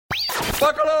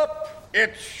Buckle up!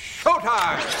 It's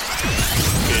showtime!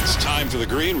 It's time for the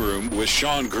Green Room with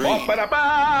Sean Green. Oh no, the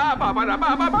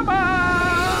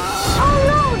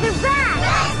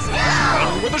rat!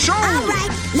 On with the show! All right,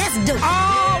 let's do it.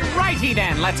 All righty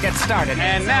then, let's get started.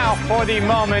 And now for the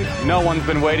moment no one's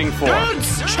been waiting for.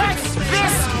 Dudes, check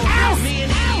this out!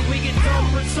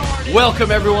 Welcome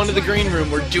everyone to the Green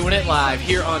Room. We're doing it live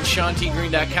here on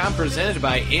SeanTGreen.com, presented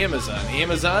by Amazon.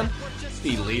 Amazon,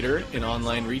 the leader in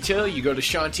online retail. You go to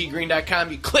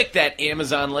SeanTGreen.com, you click that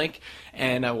Amazon link,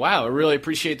 and wow, I really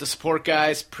appreciate the support,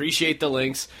 guys. Appreciate the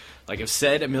links. Like I've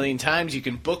said a million times, you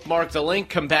can bookmark the link,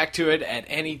 come back to it at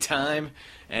any time,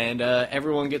 and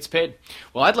everyone gets paid.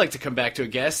 Well, I'd like to come back to a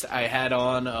guest I had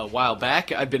on a while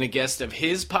back. I've been a guest of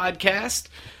his podcast.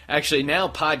 Actually, now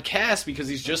podcast, because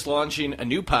he's just launching a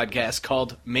new podcast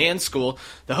called Man School.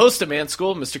 The host of Man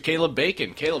School, Mr. Caleb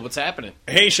Bacon. Caleb, what's happening?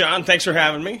 Hey, Sean. Thanks for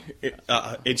having me.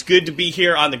 It's good to be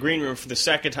here on the Green Room for the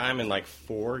second time in like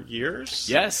 4 years.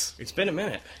 Yes. It's been a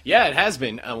minute. Yeah, it has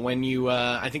been. When you,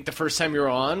 I think the first time you were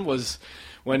on was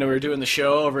when we were doing the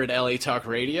show over at LA Talk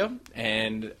Radio,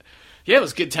 and yeah, it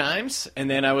was good times. And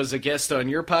then I was a guest on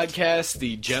your podcast,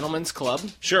 The Gentleman's Club.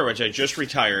 Sure, which I just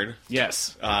retired.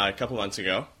 Yes. A couple months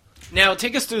ago. Now,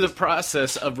 take us through the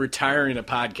process of retiring a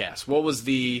podcast. What was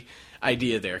the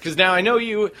idea there? Because now I know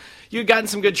you've gotten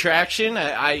some good traction.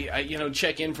 I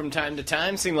check in from time to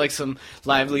time. Seemed like some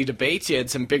lively debates. You had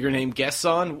some bigger name guests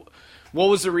on. What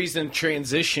was the reason of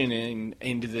transitioning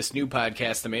into this new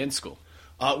podcast, The Man School?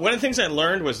 One of the things I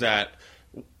learned was that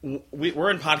we're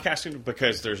in podcasting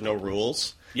because there's no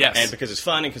rules. Yes. And because it's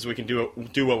fun and because we can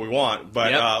do what we want.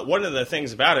 But one of the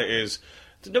things about it is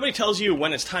nobody tells you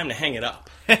when it's time to hang it up.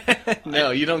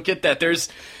 No, you don't get that.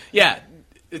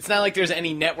 It's not like there's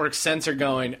any network censor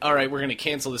going, all right, we're going to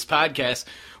cancel this podcast,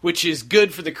 which is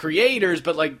good for the creators,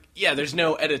 but there's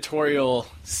no editorial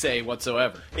say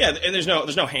whatsoever. Yeah, and there's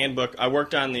no handbook. I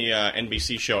worked on the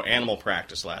NBC show Animal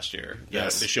Practice last year, the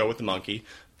show with the monkey,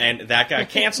 and that got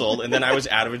canceled, and then I was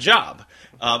out of a job.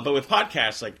 But with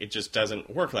podcasts, it just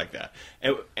doesn't work like that.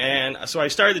 And so I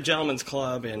started the Gentleman's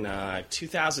Club in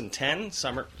 2010,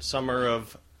 summer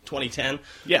of 2010.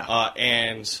 Yeah.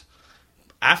 And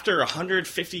after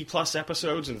 150 plus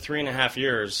episodes in 3.5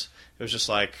 years, it was just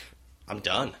like, I'm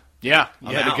done. Yeah, you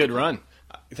I'm had out. a good run.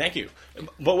 Thank you.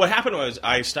 But what happened was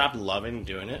I stopped loving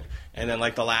doing it. And then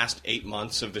the last 8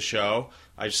 months of the show,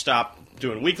 I stopped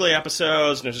doing weekly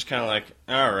episodes. And it was just kind of like,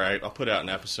 all right, I'll put out an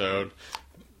episode.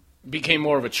 Became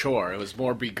more of a chore. It was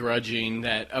more begrudging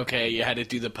that, okay, you had to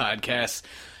do the podcast.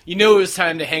 You knew it was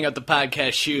time to hang up the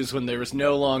podcast shoes when there was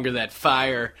no longer that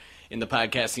fire in the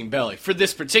podcasting belly for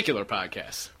this particular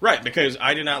podcast. Right, because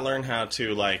I did not learn how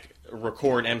to,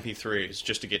 record MP3s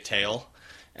just to get tail.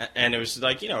 And it was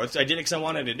I did it because I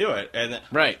wanted to do it. And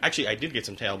right. Actually, I did get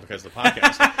some tail because of the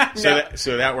podcast.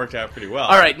 So that worked out pretty well.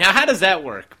 All right, now how does that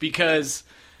work? Because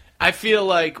I feel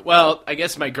I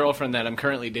guess my girlfriend that I'm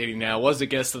currently dating now was a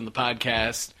guest on the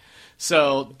podcast.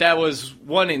 So that was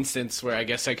one instance where I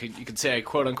guess you could say I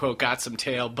quote unquote got some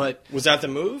tail, but was that the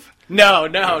move? No.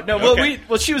 Okay.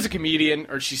 Well, she was a comedian,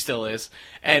 or she still is,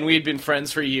 and we had been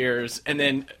friends for years, and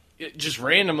then it just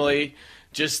randomly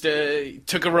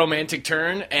took a romantic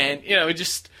turn, and we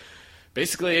just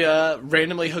basically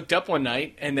randomly hooked up one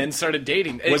night and then started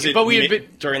dating. Was it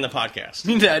during the podcast?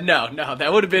 No,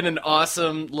 that would have been an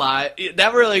awesome live.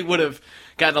 That really would have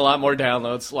gotten a lot more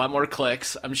downloads, a lot more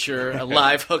clicks, I'm sure, a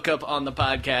live hookup on the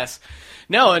podcast.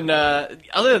 No, and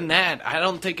other than that, I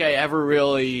don't think I ever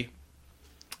really...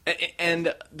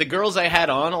 And the girls I had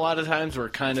on a lot of times were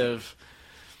kind of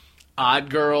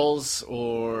odd girls,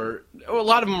 or a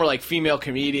lot of them were female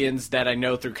comedians that I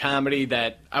know through comedy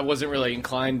that I wasn't really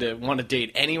inclined to want to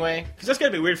date anyway. Because that's got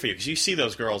to be weird for you, because you see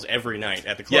those girls every night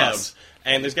at the clubs,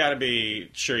 and there's got to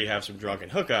be, sure, you have some drunken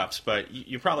hookups, but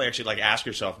you probably actually ask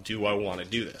yourself, do I want to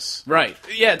do this? Right.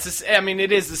 Yeah,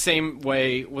 it is the same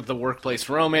way with the workplace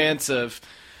romance of,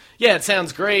 it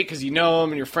sounds great because you know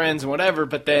them and you're friends and whatever,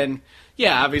 but then...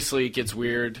 Yeah, obviously it gets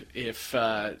weird if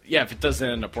it doesn't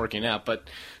end up working out. But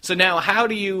so now,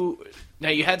 you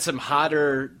had some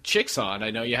hotter chicks on. I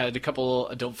know you had a couple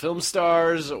adult film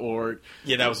stars, or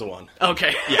that was the one.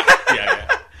 Okay,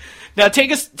 yeah. Now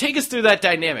take us through that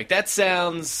dynamic. That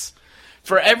sounds,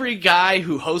 for every guy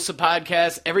who hosts a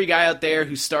podcast, every guy out there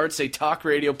who starts a talk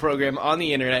radio program on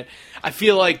the internet, I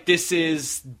feel like this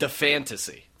is the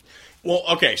fantasy. Well,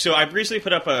 okay, so I recently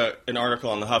put up an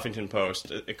article on the Huffington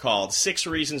Post called 6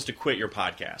 Reasons to Quit Your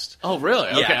Podcast. Oh, really?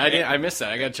 Okay, Yeah, I missed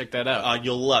that. I got to check that out.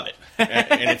 You'll love it.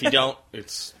 And if you don't,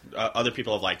 it's other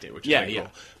people have liked it, which is pretty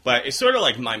cool. But it's sort of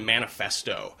like my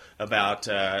manifesto about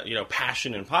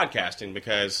passion in podcasting,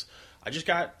 because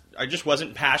I just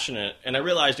wasn't passionate, and I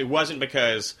realized it wasn't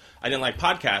because I didn't like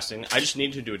podcasting. I just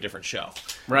needed to do a different show.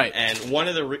 Right. And one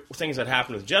of the things that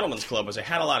happened with Gentleman's Club was I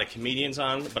had a lot of comedians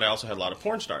on, but I also had a lot of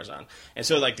porn stars on. And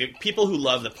so, like, the people who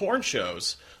love the porn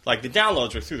shows, like, the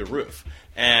downloads were through the roof.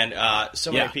 And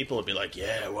so many people would be like,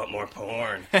 yeah, I want more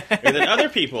porn. And then other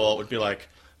people would be like,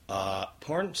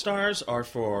 porn stars are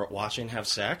for watching have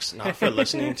sex, not for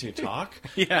listening to talk.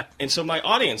 Yeah. And so my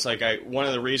audience, like, one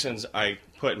of the reasons I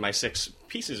put in my 6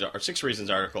 reasons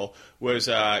article was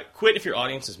quit if your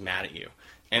audience is mad at you.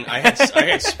 And I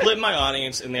had split my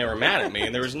audience, and they were mad at me,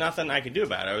 and there was nothing I could do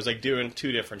about it. I was like doing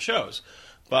 2 different shows,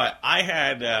 but I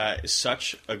had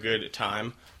such a good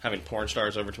time having porn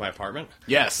stars over to my apartment.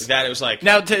 Yes, that it was like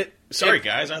Sorry,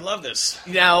 guys, I love this.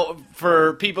 Now,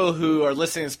 for people who are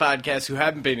listening to this podcast who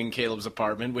haven't been in Caleb's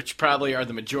apartment, which probably are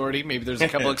the majority, maybe there's a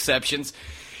couple exceptions.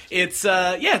 It's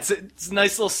it's a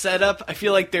nice little setup. I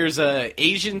feel like there's a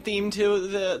Asian theme to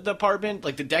the apartment,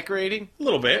 like the decorating. A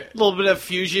little bit of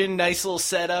fusion, nice little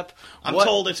setup. I'm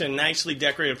told it's a nicely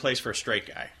decorated place for a straight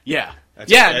guy. Yeah,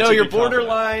 that's you're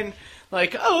borderline.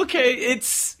 Like, oh, okay, it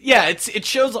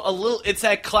shows a little. It's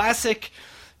that classic,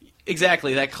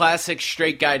 exactly that classic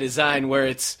straight guy design where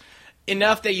it's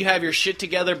enough that you have your shit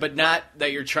together, but not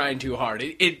that you're trying too hard.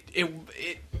 It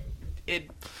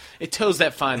toes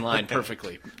that fine line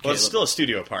perfectly. Well, it's still a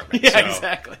studio apartment. Yeah, so,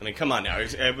 exactly. I mean, come on now.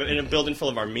 It's in a building full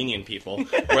of Armenian people,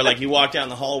 where like you walk down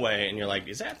the hallway and you're like,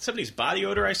 is that somebody's body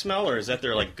odor I smell, or is that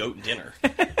their like goat dinner?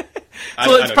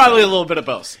 So it's probably a little bit of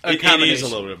both. It is a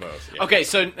little bit of both. Yeah. Okay,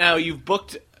 so now you've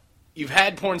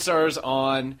had porn stars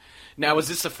on. Now, was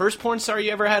this the first porn star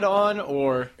you ever had on,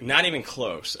 or not even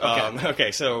close?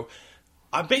 Okay, so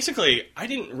I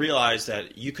didn't realize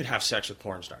that you could have sex with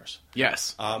porn stars.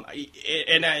 Yes.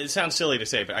 And it sounds silly to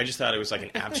say, but I just thought it was like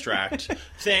an abstract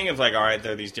thing of like, all right,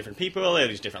 there are these different people, they have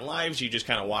these different lives, you just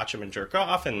kind of watch them and jerk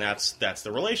off, and that's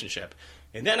the relationship.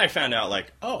 And then I found out,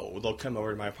 like, oh, they'll come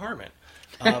over to my apartment.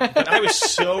 But I was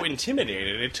so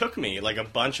intimidated. It took me like a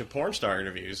bunch of porn star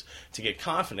interviews to get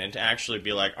confident to actually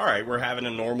be like, all right, we're having a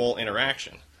normal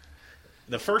interaction.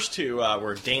 The first 2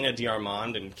 were Dana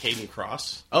DiArmond and Caden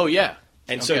Cross. Oh, yeah.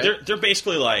 And so they're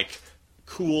basically like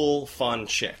cool, fun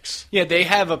chicks. Yeah, they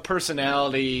have a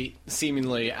personality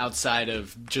seemingly outside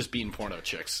of just being porno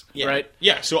chicks, right?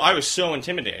 Yeah, so I was so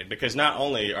intimidated because not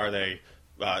only are they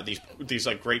these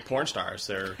like great porn stars,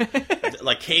 they're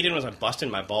like Caden was like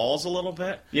busting my balls a little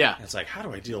bit. Yeah. And it's like, how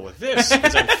do I deal with this?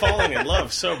 Because I'm falling in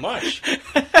love so much.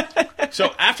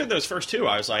 So after those first 2,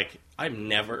 I was like, I'm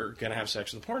never going to have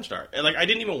sex with a porn star. And like, I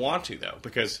didn't even want to, though,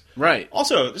 because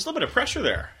also, there's a little bit of pressure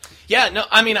there. Yeah, no,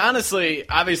 I mean, honestly,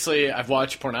 obviously, I've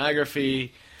watched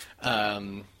pornography.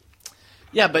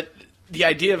 But the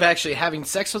idea of actually having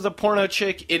sex with a porno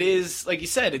chick, it is, like you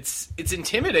said, it's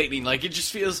intimidating. Like, it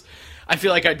just feels... I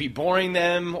feel like I'd be boring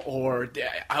them, or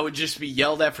I would just be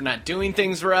yelled at for not doing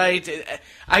things right.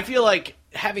 I feel like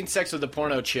having sex with a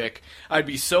porno chick, I'd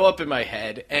be so up in my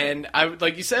head, and I would,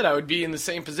 like you said, I would be in the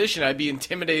same position. I'd be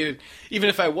intimidated, even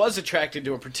if I was attracted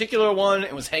to a particular one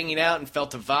and was hanging out and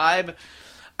felt a vibe.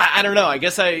 I don't know. I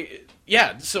guess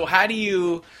So how do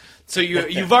you? So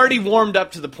you've already warmed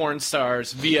up to the porn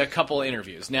stars via a couple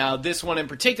interviews. Now this one in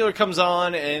particular comes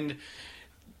on and.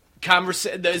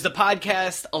 Is the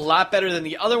podcast a lot better than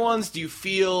the other ones? Do you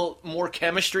feel more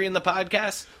chemistry in the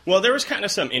podcast? Well, there was kind of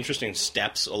some interesting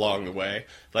steps along the way.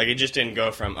 Like, it just didn't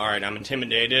go from, all right, I'm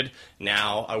intimidated.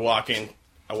 Now I walk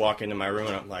into my room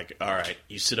and I'm like, all right,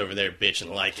 you sit over there, bitch,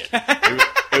 and like it.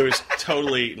 It was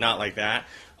totally not like that.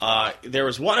 There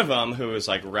was one of them who was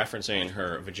like referencing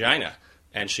her vagina,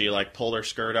 and she like pulled her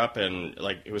skirt up and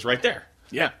like it was right there.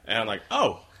 Yeah, and I'm like,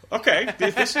 oh. Okay,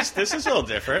 this is a little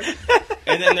different.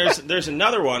 And then there's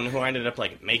another one who I ended up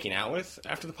like making out with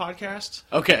after the podcast.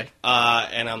 Okay.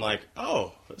 And I'm like,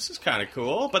 oh, this is kind of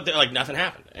cool, but like nothing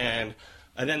happened. And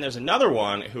then there's another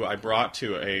one who I brought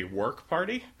to a work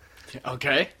party.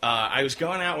 Okay. I was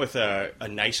going out with a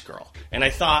nice girl, and I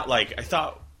thought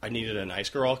I needed a nice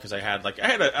girl because I had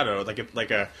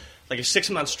a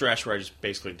 6-month stretch where I just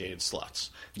basically dated sluts.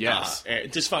 Yes.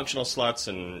 Dysfunctional sluts,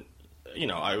 and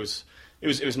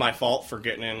It was my fault for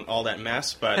getting in all that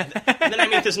mess, but then I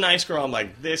meet this nice girl, I'm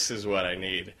like, this is what I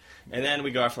need. And then we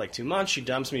go out for like 2 months, she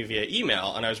dumps me via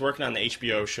email, and I was working on the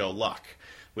HBO show Luck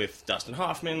with Dustin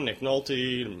Hoffman, Nick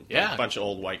Nolte, and a bunch of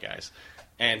old white guys.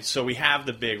 And so we have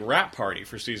the big wrap party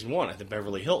for season 1 at the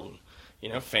Beverly Hilton.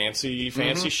 Fancy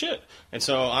shit. And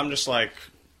so I'm just like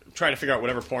trying to figure out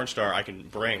whatever porn star I can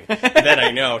bring that I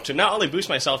know to not only boost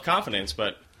my self-confidence,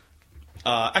 but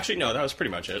Actually, no, that was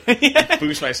pretty much it.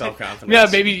 Boost my self-confidence. Yeah,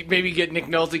 maybe get Nick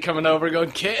Nolte coming over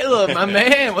going, Caleb, my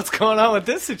man, what's going on with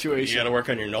this You situation? got to work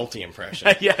on your Nolte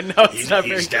impression. Yeah, no, it's not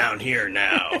very He's down here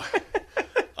now.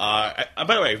 By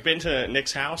the way, I've been to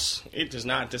Nick's house. It does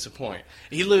not disappoint.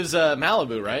 He lives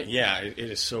Malibu, right? Yeah, it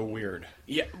is so weird.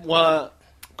 Yeah, well,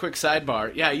 quick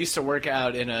sidebar. Yeah, I used to work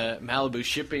out in a Malibu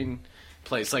shipping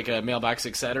place, like a mailbox,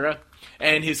 etc.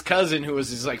 And his cousin, who was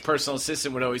his like personal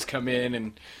assistant, would always come in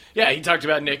and yeah, he talked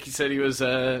about Nick. He said he was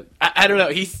I don't know.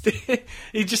 He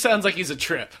just sounds like he's a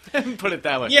trip. Put it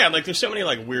that way. Yeah, like there's so many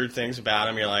like weird things about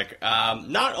him. You're like,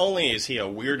 not only is he a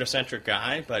weird eccentric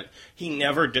guy, but he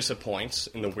never disappoints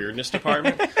in the weirdness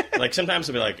department. Like sometimes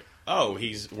he'll be like, oh,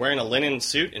 he's wearing a linen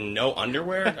suit and no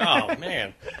underwear. Oh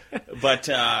man, but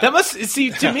that must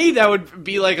see to me that would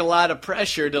be like a lot of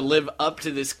pressure to live up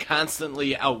to this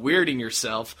constantly out weirding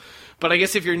yourself. But I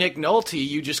guess if you're Nick Nolte,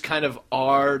 you just kind of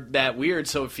are that weird,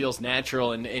 so it feels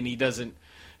natural, and he doesn't.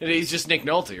 He's just Nick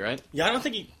Nolte, right? Yeah, I don't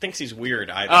think he thinks he's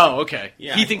weird either. Oh, okay.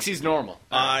 Yeah. He thinks he's normal.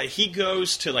 He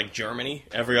goes to like Germany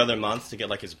every other month to get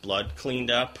like his blood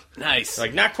cleaned up. Nice.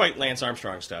 Like not quite Lance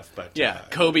Armstrong stuff, but yeah,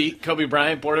 Kobe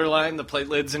Bryant, borderline, the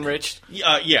platelets enriched.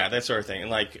 Yeah, that sort of thing. And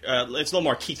like it's a little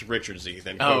more Keith Richards-y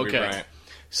than Kobe Bryant.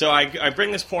 So I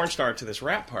bring this porn star to this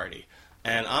rap party,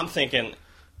 and I'm thinking.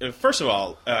 First of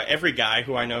all, every guy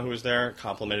who I know who was there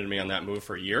complimented me on that move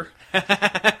for a year,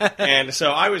 and so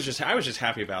I was just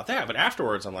happy about that. But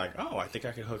afterwards, I'm like, oh, I think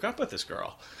I could hook up with this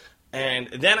girl, and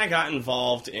then I got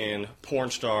involved in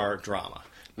porn star drama,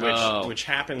 which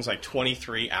happens like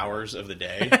 23 hours of the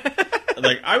day.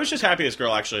 Like I was just happy this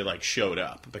girl actually like showed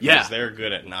up because they're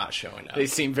good at not showing up. They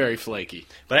seem very flaky.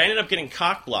 But I ended up getting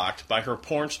cock blocked by her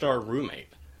porn star roommate.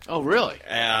 Oh, really?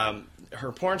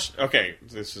 Her porn. Okay,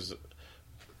 this is.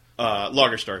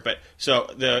 Longer story, but so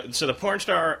the porn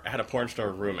star had a porn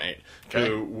star roommate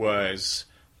who was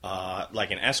like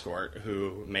an escort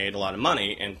who made a lot of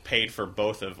money and paid for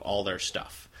both of all their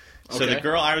stuff. So the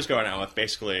girl I was going out with,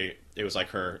 basically, it was like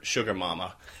her sugar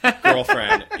mama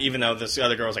girlfriend, even though this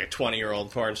other girl was like a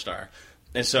 20-year-old porn star.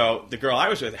 And so the girl I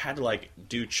was with had to like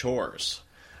do chores.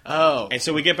 Oh. And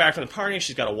so we get back from the party,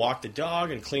 she's got to walk the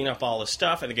dog and clean up all the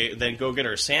stuff, and then go get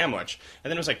her a sandwich. And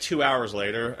then it was like 2 hours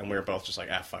later, and we were both just like,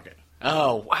 fuck it.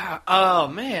 Oh, wow. Oh,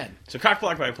 man. So cock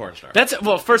blocked by a porn star.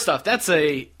 Well, first off,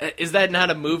 is that not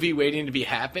a movie waiting to be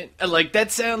happen? Like,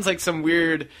 that sounds like some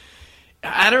weird,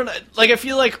 I don't know, like, I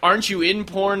feel like, aren't you in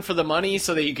porn for the money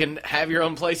so that you can have your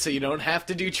own place so you don't have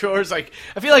to do chores? Like,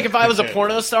 I feel like if I was a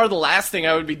porno star, the last thing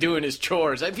I would be doing is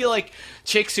chores. I feel like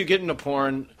chicks who get into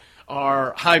porn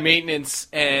are high maintenance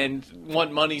and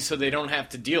want money so they don't have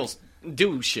to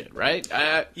do shit, right?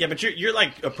 Yeah, but you're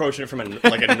like approaching it from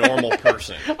a normal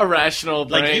person. A rational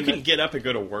brain. Like you can get up and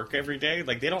go to work every day.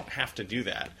 Like they don't have to do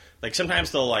that. Like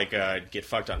sometimes they'll like get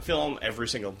fucked on film every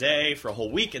single day for a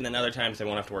whole week, and then other times they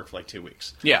won't have to work for like 2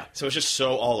 weeks. Yeah. So it's just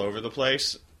so all over the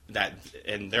place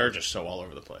and they're just so all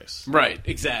over the place. Right.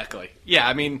 Exactly. Yeah.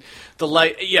 I mean,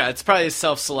 it's probably a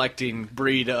self-selecting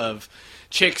breed of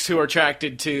chicks who are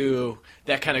attracted to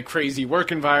that kind of crazy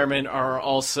work environment are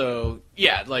also,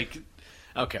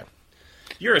 okay.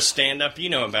 You're a stand-up. You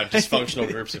know about dysfunctional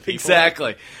groups of people.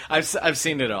 Exactly. I've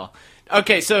seen it all.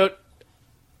 Okay, so,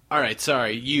 all right,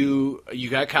 sorry. You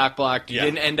got cock-blocked. You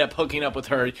didn't end up hooking up with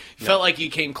her. You felt like you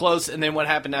came close, and then what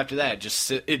happened after that?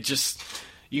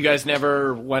 You guys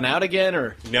never went out again,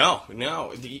 or? No.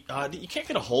 You can't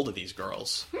get a hold of these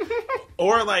girls.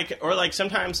 or like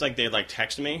sometimes like they like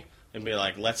text me and be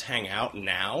like, let's hang out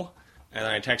now. And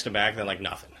then I text them back and they're like,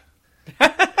 nothing.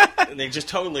 They just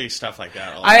totally stuff like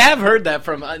that. I have heard that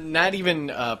from not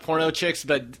even porno chicks,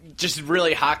 but just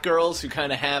really hot girls who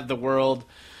kind of have the world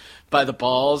by the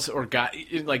balls, or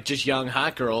like just young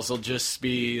hot girls will just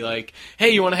be like,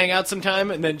 hey, you want to hang out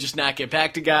sometime? And then just not get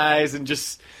back to guys and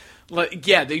just...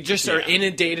 they just are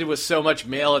inundated with so much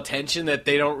male attention that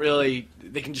they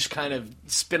can just kind of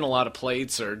spin a lot of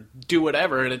plates or do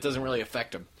whatever, and it doesn't really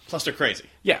affect them. Plus, they're crazy.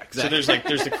 Yeah, exactly. So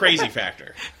there's the crazy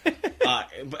factor.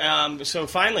 So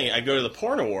finally, I go to the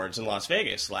Porn Awards in Las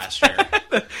Vegas last year.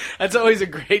 That's always a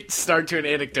great start to an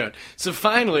anecdote. So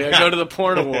finally, I go to the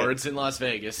Porn Awards in Las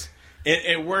Vegas.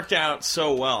 It worked out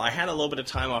so well. I had a little bit of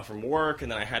time off from work, and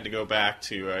then I had to go back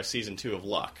to season 2 of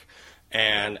Luck.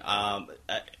 And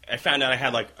I found out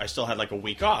I still had like a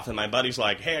week off, and my buddy's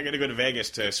like, "Hey, I got to go to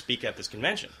Vegas to speak at this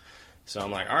convention." So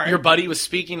I'm like, "All right." Your buddy was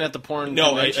speaking at the porn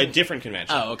convention? No, a different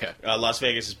convention. Oh, okay. Las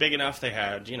Vegas is big enough; they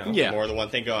had more than one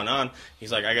thing going on.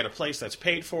 He's like, "I got a place that's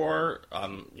paid for.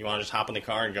 You want to just hop in the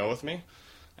car and go with me?"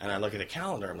 And I look at the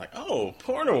calendar. I'm like, oh,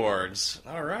 porn awards.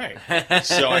 All right.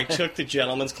 So I took the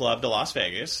Gentlemen's Club to Las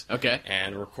Vegas. Okay.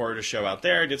 And recorded a show out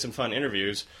there. Did some fun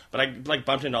interviews. But I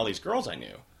bumped into all these girls I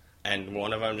knew. And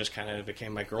one of them just kind of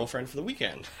became my girlfriend for the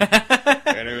weekend.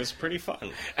 And it was pretty fun.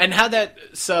 And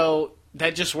so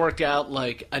that just worked out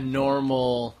like a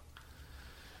normal...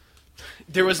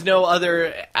 There was no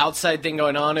other outside thing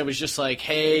going on. It was just like,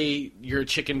 hey, you're a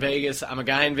chick in Vegas. I'm a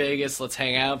guy in Vegas. Let's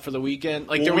hang out for the weekend.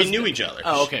 Like, we knew each other.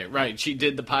 Oh, okay, right. She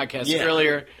did the podcast Yeah.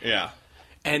 earlier. Yeah.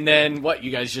 And then what?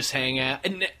 You guys just hang out?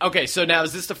 And, okay, so now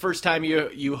is this the first time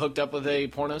you hooked up with a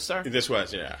porno star? This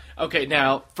was, yeah. Okay,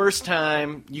 now, first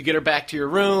time, you get her back to your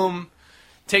room.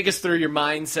 Take us through your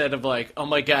mindset of like, oh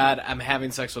my God, I'm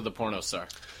having sex with a porno star.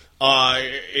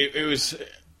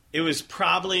 It was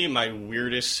probably my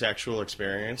weirdest sexual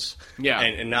experience. Yeah.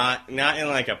 And not in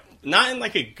like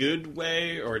a good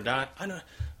way or not. I don't.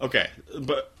 Okay,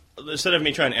 but instead of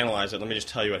me trying to analyze it, let me just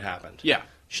tell you what happened. Yeah.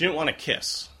 She didn't want to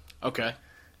kiss. Okay.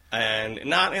 And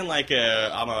not in like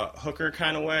I'm a hooker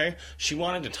kind of way. She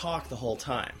wanted to talk the whole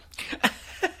time.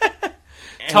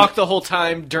 Talk the whole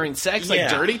time during sex? Like Yeah.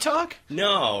 dirty talk?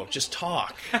 No, just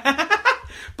talk.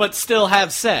 But still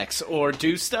have sex or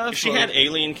do stuff? She or... had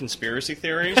alien conspiracy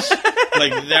theories.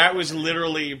 Like, that was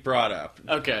literally brought up.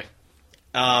 Okay.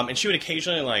 And she would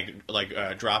occasionally,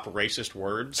 like drop racist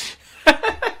words,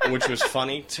 which was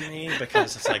funny to me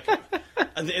because it's like...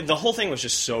 The whole thing was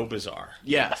just so bizarre.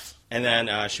 Yes. And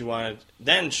then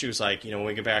she was like, when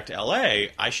we get back to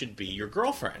L.A., I should be your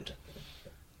girlfriend.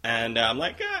 And I'm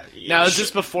like, now, is this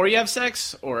before you have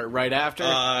sex or right after?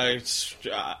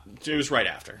 It was right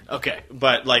after. Okay.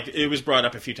 But, like, it was brought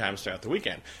up a few times throughout the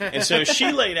weekend. And so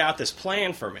she laid out this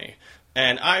plan for me.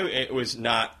 And I was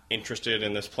not interested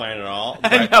in this plan at all.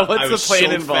 But Now, what's I was the plan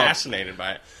so involved? fascinated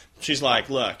by it. She's like,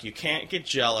 look, you can't get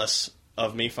jealous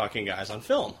of me fucking guys on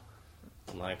film.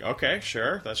 I'm like, okay,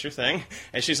 sure, that's your thing.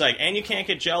 And she's like, and you can't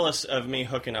get jealous of me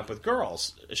hooking up with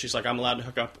girls. She's like, I'm allowed to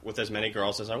hook up with as many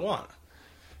girls as I want.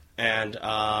 And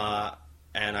I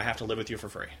have to live with you for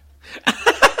free.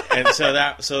 And so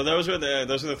those were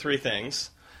the three things.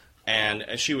 And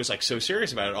she was like so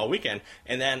serious about it all weekend.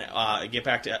 And then get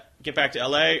back to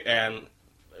LA, and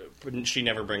she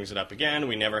never brings it up again.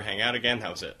 We never hang out again.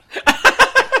 That was it.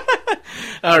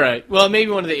 All right. Well, maybe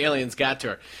one of the aliens got to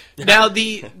her. Now,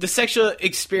 the sexual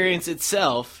experience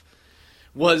itself,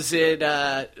 was it,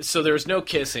 so there was no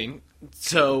kissing,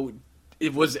 so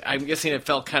it was, I'm guessing it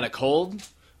felt kind of cold?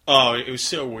 Oh, it was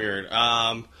so weird.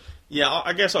 Yeah,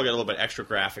 I guess I'll get a little bit extra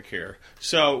graphic here.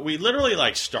 So we literally,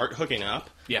 like, start hooking up.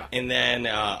 Yeah. And then,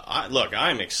 look,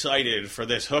 I'm excited for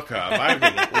this hookup. I've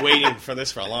been waiting for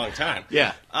this for a long time.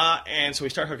 Yeah. And so we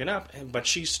start hooking up, but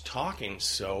she's talking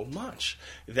so much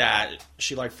that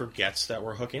she, like, forgets that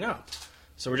we're hooking up.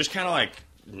 So we're just kind of, like,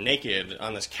 naked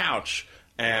on this couch,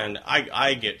 and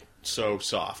I get so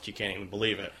soft, you can't even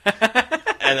believe it.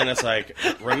 And then it's like,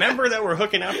 remember that we're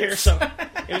hooking up here? So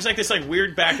it was like this, like,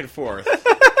 weird back and forth.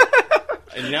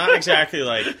 And not exactly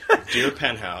like, dear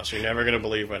Penthouse, you're never going to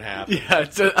believe what happened.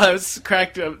 Yeah, I was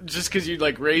cracked up just because you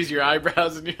like raise your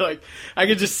eyebrows and you're like, I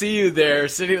could just see you there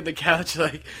sitting on the couch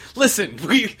like, listen,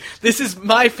 this is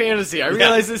my fantasy. I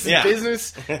realize this is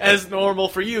business as normal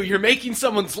for you. You're making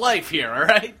someone's life here, all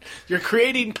right? You're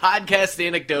creating podcast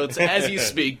anecdotes as you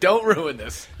speak. Don't ruin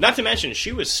this. Not to mention,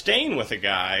 she was staying with a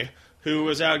guy who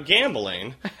was out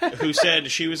gambling, who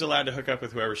said she was allowed to hook up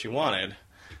with whoever she wanted.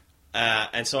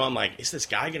 And so I'm like, is this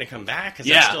guy going to come back?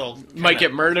 Might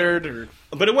get murdered. Or...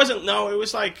 But it wasn't, no, it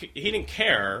was like, he didn't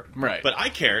care. Right. But I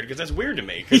cared, because that's weird to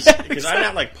me, because I'm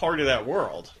not, like, part of that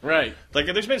world. Right. Like,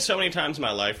 there's been so many times in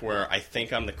my life where I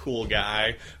think I'm the cool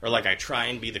guy, or, like, I try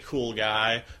and be the cool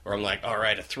guy, or I'm like, all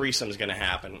right, a threesome's going to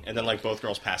happen, and then, like, both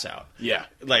girls pass out. Yeah.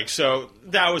 Like, so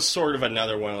that was sort of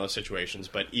another one of those situations,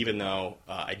 but even though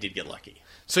I did get lucky.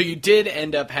 So you did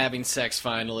end up having sex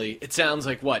finally. It sounds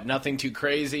like, what, nothing too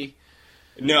crazy?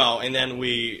 No, and then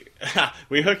we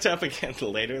hooked up again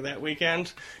later that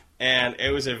weekend, and it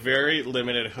was a very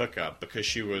limited hookup because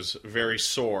she was very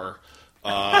sore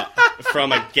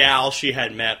from a gal she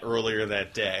had met earlier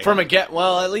that day. From a gal?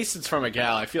 Well, at least it's from a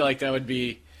gal. I feel like that would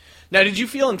be... Now, did you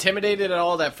feel intimidated at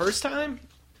all that first time?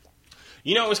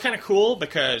 You know, it was kind of cool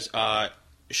because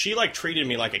she, like, treated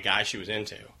me like a guy she was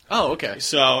into. Oh, okay.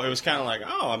 So it was kind of like,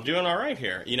 oh, I'm doing all right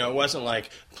here. You know, it wasn't like,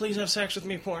 please have sex with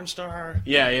me, porn star.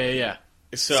 Yeah.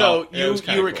 So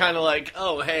you were kind of like,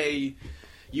 oh, hey,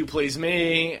 you please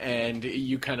me, and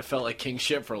you kind of felt like king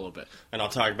shit for a little bit. And I'll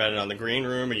talk about it on the green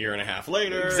room a year and a half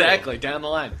later. Exactly, down the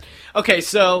line. Okay,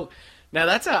 so now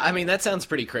that sounds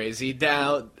pretty crazy.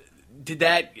 Now, did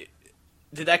that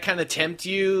kind of tempt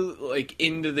you like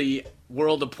into the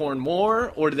world of porn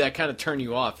more, or did that kind of turn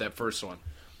you off, that first one?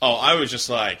 Oh, I was just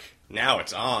like, now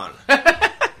it's on.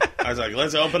 I was like,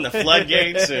 let's open the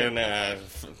floodgates and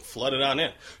flood it on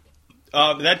in.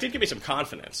 That did give me some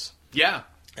confidence. Yeah.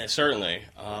 Certainly.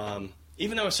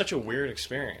 Even though it was such a weird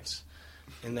experience.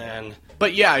 And then...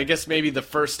 But yeah, I guess maybe the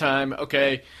first time,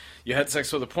 okay, you had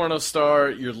sex with a porno star,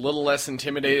 you're a little less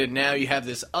intimidated. Now you have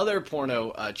this other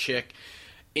porno chick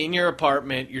in your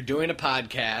apartment, you're doing a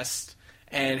podcast,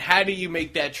 and how do you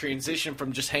make that transition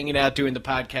from just hanging out doing the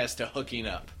podcast to hooking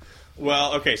up?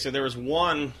 Well, okay, so there's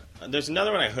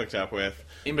another one I hooked up with.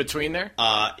 In between there?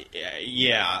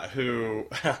 Yeah, who...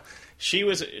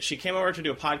 She came over to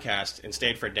do a podcast and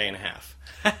stayed for a day and a half.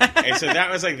 And so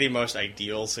that was like the most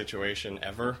ideal situation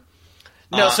ever.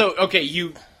 No, so, okay,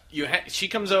 she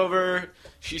comes over,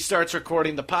 she starts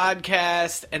recording the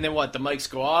podcast, and then what, the mics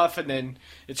go off, and then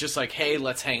it's just like, hey,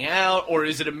 let's hang out? Or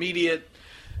is it immediate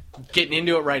getting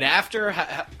into it right after?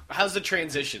 How's the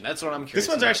transition? That's what I'm curious This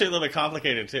one's about. actually a little bit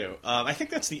complicated, too. I think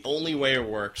that's the only way it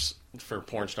works for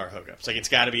porn star hookups. Like,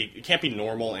 it can't be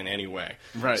normal in any way.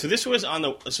 Right. So this was on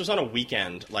a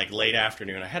weekend, like late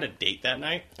afternoon. I had a date that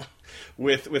night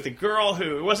with a girl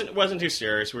who it wasn't too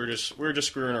serious. We were just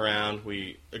screwing around.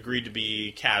 We agreed to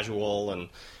be casual, and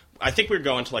I think we were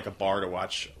going to like a bar to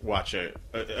watch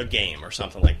a game or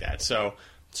something like that. So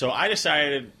I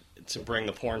decided to bring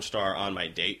the porn star on my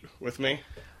date with me.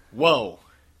 Whoa.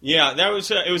 Yeah,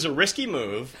 it was a risky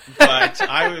move, but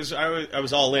I was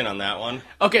all in on that one.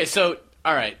 Okay, so,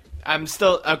 all right. I'm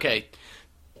still, okay.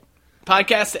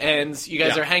 Podcast ends, you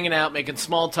guys are hanging out, making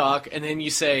small talk, and then you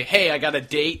say, hey, I got a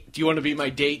date. Do you want to be my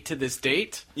date to this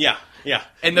date? Yeah.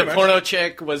 And the porno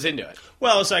chick was into it.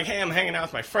 Well, it's like, hey, I'm hanging out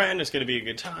with my friend. It's going to be a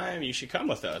good time. You should come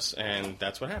with us. And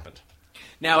that's what happened.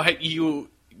 Now,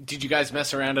 did you guys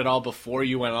mess around at all before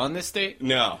you went on this date?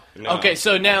 No. Okay,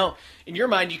 so now, in your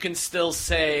mind, you can still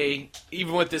say,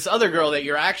 even with this other girl that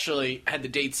you're actually had the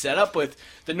date set up with,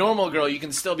 the normal girl, you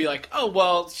can still be like, oh,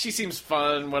 well, she seems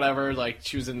fun, whatever, like,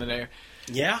 she was in the there.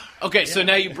 Yeah. Okay, so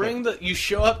now you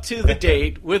show up to the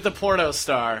date with the porno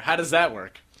star. How does that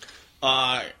work?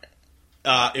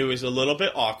 It was a little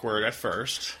bit awkward at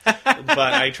first, but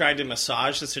I tried to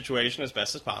massage the situation as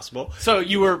best as possible. So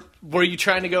were you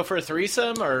trying to go for a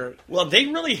threesome, or? Well, they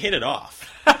really hit it off.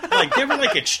 Like, they were,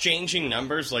 like, exchanging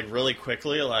numbers, like, really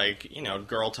quickly. Like, you know,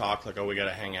 girl talk, like, oh, we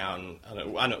gotta hang out. And I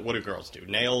don't know, what do girls do?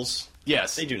 Nails?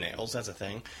 Yes. They do nails, that's a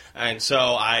thing. And so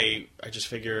I just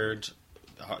figured,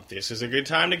 this is a good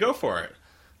time to go for it.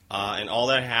 And all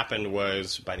that happened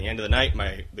was, by the end of the night,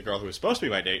 the girl who was supposed to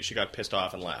be my date, she got pissed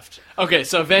off and left. Okay,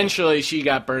 so eventually she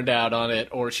got burned out on it,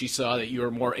 or she saw that you were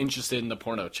more interested in the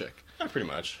porno chick. Not pretty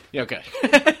much. Yeah, okay.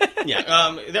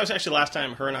 Yeah, that was actually the last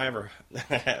time her and I ever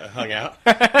hung out.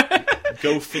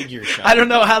 Go figure, Sean. I don't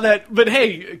know how that... But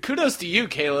hey, kudos to you,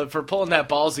 Caleb, for pulling that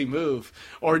ballsy move.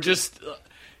 Or just...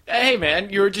 hey, man,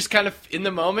 you were just kind of in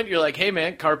the moment. You're like, hey,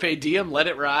 man, carpe diem, let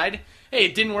it ride. Hey,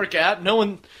 it didn't work out. No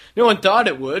one thought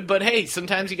it would, but hey,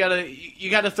 sometimes you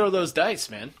gotta throw those dice,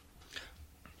 man.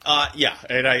 Yeah,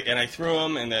 and I threw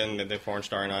them, and then the porn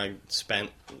star and I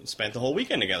spent the whole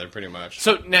weekend together, pretty much.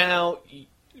 So now,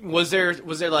 was it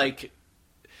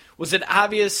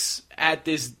obvious at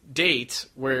this date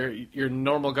where your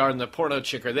normal guard and the porno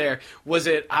chick are there? Was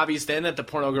it obvious then that the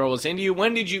porno girl was into you?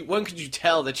 When could you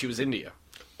tell that she was into you?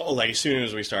 Oh, like as soon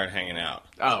as we started hanging out.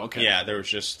 Oh, okay. Yeah, there was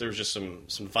just some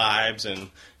vibes,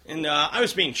 and I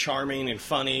was being charming and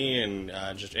funny, and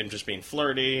just being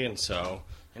flirty, and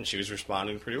she was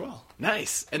responding pretty well.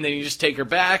 Nice. And then you just take her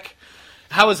back.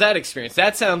 How was that experience?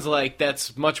 That sounds like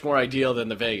that's much more ideal than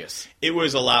the Vegas. It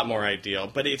was a lot more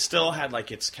ideal, but it still had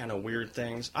like its kind of weird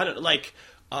things. I don't like.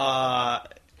 I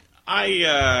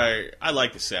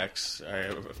like the sex.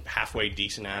 I'm halfway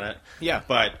decent at it. Yeah.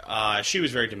 But she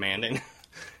was very demanding.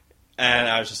 And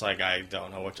I was just like, I don't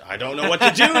know what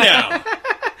to do now.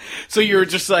 So you were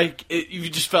just like, you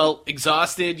just felt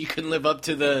exhausted. You couldn't live up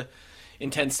to the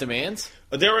intense demands.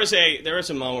 There was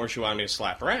a moment where she wanted me to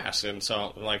slap her ass, and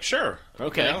so I'm like, sure,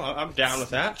 okay, you know, I'm down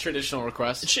with that. Traditional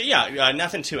request.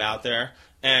 Nothing too out there.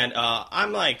 And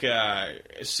I'm like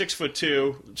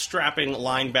 6'2", strapping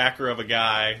linebacker of a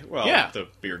guy. Well, yeah. The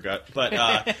beer gut, but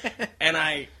and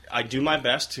I do my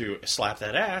best to slap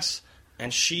that ass.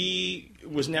 And she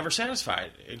was never satisfied.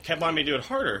 It kept wanting me to do it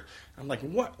harder. I'm like,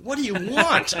 what do you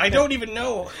want? I don't even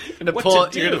know what to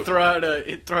do. You're going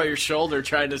to throw out your shoulder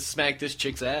trying to smack this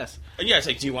chick's ass. Yeah, it's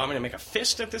like, do you want me to make a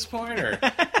fist at this point? Or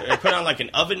put on like an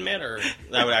oven mitt? Or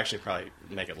that would actually probably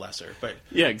make it lesser. But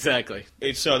yeah, exactly.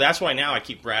 So that's why now I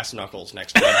keep brass knuckles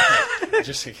next to me,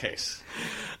 just in case.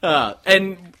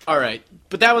 And all right,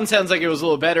 but that one sounds like it was a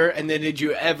little better. And then, did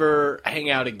you ever hang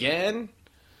out again?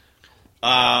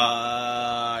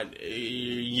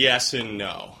 Yes and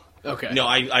no. Okay. No,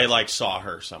 I like saw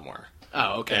her somewhere.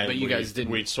 Oh, okay. And But you guys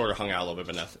didn't. We sort of hung out a little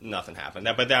bit, but nothing happened.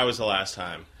 But that was the last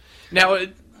time. Now,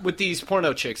 with these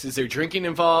porno chicks, is there drinking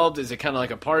involved? Is it kind of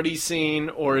like a party scene,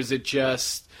 or is it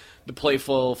just the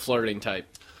playful flirting type?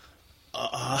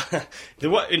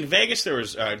 In Vegas, there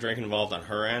was drinking involved on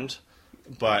her end,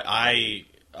 but I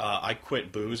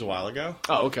quit booze a while ago.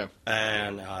 Oh, okay.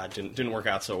 And didn't work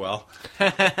out so well.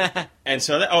 And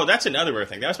so that's another weird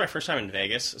thing. That was my first time in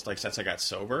Vegas. It's like since I got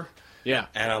sober. Yeah.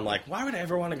 And I'm like, why would I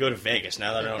ever want to go to Vegas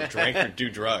now that I don't drink or do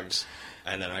drugs?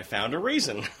 And then I found a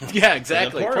reason. Yeah,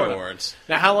 exactly. The Porno Awards.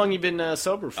 Now, how long you been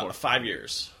sober for? 5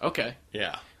 years. Okay.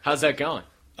 Yeah. How's that going?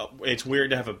 It's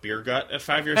weird to have a beer gut at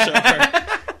 5 years sober.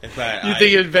 But You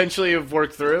think eventually you've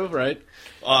worked through, right?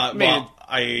 Well,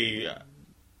 I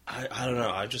don't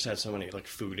know. I've just had so many like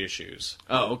food issues.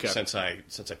 Oh, okay. Since I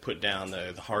put down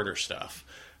the harder stuff,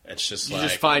 it's just you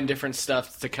just find different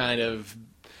stuff to kind of,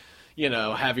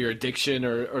 have your addiction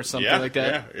or something like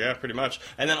that. Yeah, pretty much.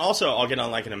 And then also I'll get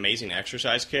on like an amazing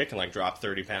exercise kick and like drop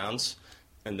 30 pounds,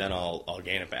 and then I'll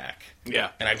gain it back. Yeah.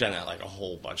 And I've done that like a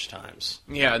whole bunch of times.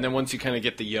 Yeah, and then once you kind of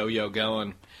get the yo-yo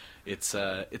going, it's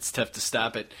tough to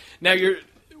stop it. Now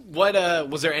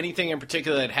was there anything in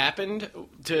particular that happened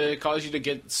to cause you to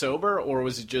get sober, or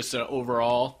was it just an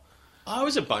overall? It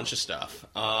was a bunch of stuff.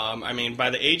 By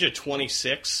the age of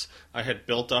 26, I had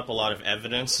built up a lot of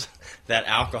evidence that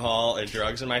alcohol and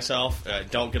drugs and myself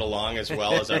don't get along as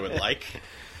well as I would like.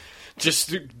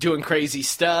 Just doing crazy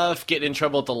stuff, getting in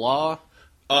trouble with the law?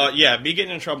 Me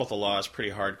getting in trouble with the law is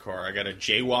pretty hardcore. I got a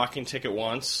jaywalking ticket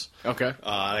once. Okay.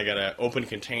 I got an open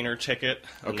container ticket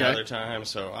another time,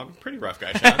 so I'm a pretty rough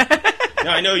guy, Sean.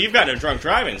 Now, I know you've got a drunk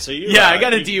driving, so you... Yeah, I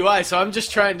got a DUI, so I'm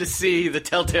just trying to see the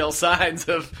telltale signs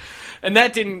of... And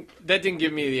that didn't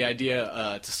give me the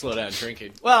idea to slow down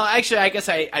drinking. Well, actually, I guess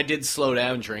I did slow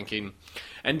down drinking,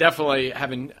 and definitely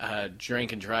haven't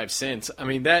drank and drive since. I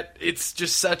mean, it's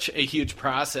just such a huge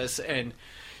process and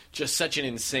just such an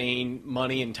insane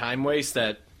money and time waste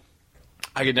that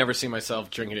I could never see myself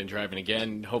drinking and driving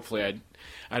again. Hopefully,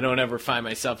 I don't ever find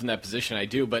myself in that position. I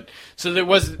do, but so there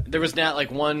was not like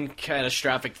one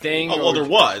catastrophic thing. Oh, well, there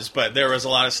was, but there was a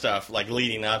lot of stuff like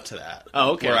leading up to that.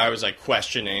 Oh, okay. Where I was like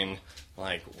questioning,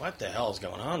 like, what the hell is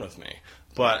going on with me?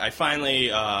 But I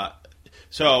finally.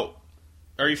 So,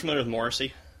 are you familiar with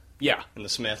Morrissey? Yeah. And the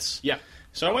Smiths? Yeah.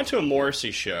 So I went to a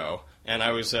Morrissey show. And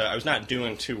I was not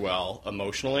doing too well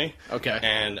emotionally. Okay.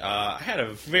 And I had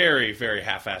a very, very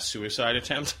half-assed suicide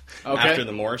attempt after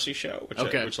the Morrissey show, which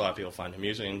a lot of people find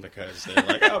amusing because they're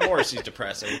like, oh, Morrissey's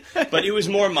depressing. But it was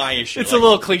more my issue. It's a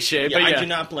little cliche, but yeah. I do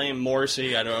not blame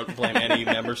Morrissey. I don't blame any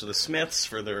members of the Smiths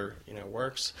for their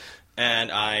works. And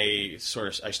I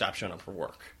stopped showing up for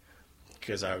work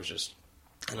because I was just,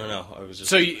 I don't know. I was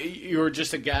just. So you were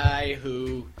just a guy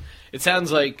who, it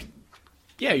sounds like.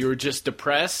 Yeah, you were just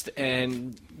depressed,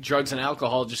 and drugs and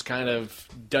alcohol just kind of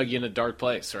dug you in a dark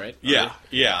place, right? Yeah,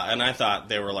 and I thought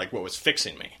they were like what was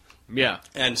fixing me. Yeah.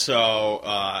 And so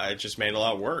it just made it a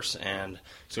lot worse. And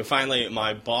so finally,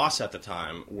 my boss at the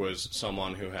time was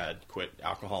someone who had quit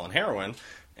alcohol and heroin,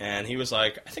 and he was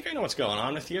like, I think I know what's going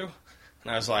on with you.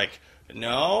 And I was like, because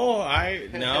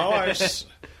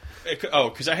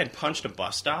I had punched a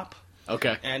bus stop.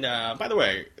 Okay. And by the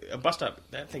way, a bus stop,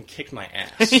 that thing kicked my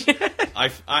ass. I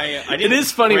didn't. It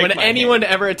is funny when anyone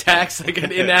hand. ever attacks like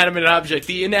an inanimate object.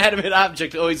 The inanimate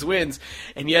object always wins,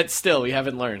 and yet still we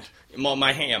haven't learned. Well,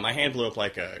 my hand blew up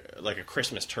like a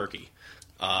Christmas turkey,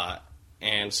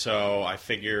 and so I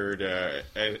figured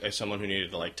as someone who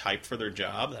needed to like type for their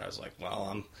job, that I was like,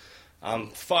 well,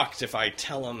 I'm fucked if I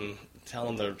tell them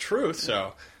the truth.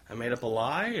 So I made up a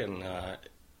lie and.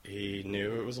 He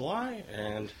knew it was a lie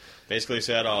and basically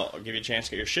said, I'll give you a chance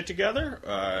to get your shit together.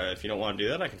 If you don't want to do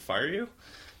that, I can fire you.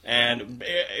 And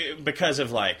because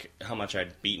of like how much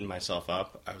I'd beaten myself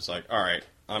up, I was like, all right,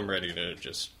 I'm ready to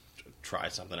just try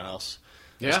something else.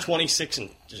 Yeah. I was 26 and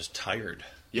just tired.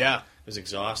 Yeah. It was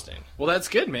exhausting. Well, that's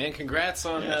good, man. Congrats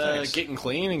on getting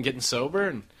clean and getting sober.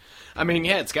 And I mean,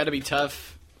 yeah, it's got to be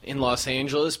tough in Los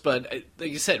Angeles, but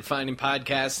like you said, finding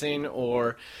podcasting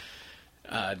or...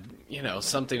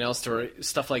 something else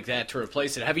stuff like that to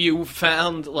replace it. Have you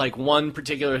found like one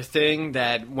particular thing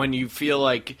that when you feel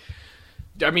like,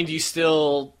 do you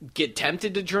still get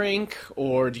tempted to drink,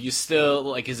 or do you still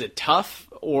like, is it tough,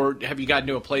 or have you gotten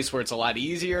to a place where it's a lot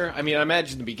easier? I mean, I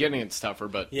imagine in the beginning it's tougher,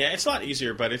 but yeah, it's a lot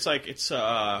easier. But it's like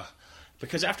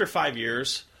because after 5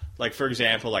 years, like for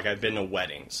example, like I've been to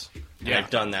weddings And Yeah. I've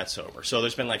done that sober. So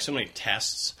there's been like so many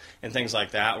tests and things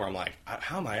like that where I'm like,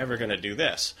 how am I ever going to do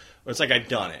this? But it's like I've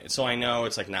done it. So I know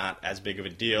it's like not as big of a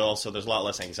deal. So there's a lot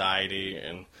less anxiety.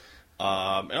 And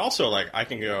also like I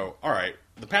can go, all right,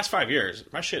 the past 5 years,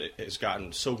 my shit has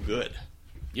gotten so good.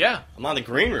 Yeah. I'm on the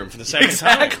green room for the second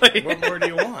Exactly. time. What more do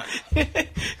you want?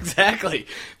 Exactly.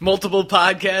 Multiple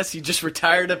podcasts. You just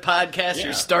retired a podcast. Yeah.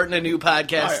 You're starting a new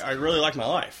podcast. I really like my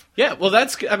life. Yeah, well,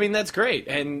 that's great.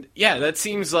 And, yeah, that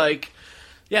seems like,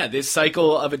 this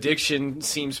cycle of addiction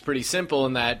seems pretty simple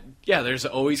in that, there's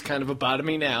always kind of a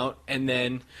bottoming out. And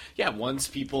then, once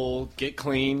people get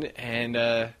clean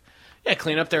and,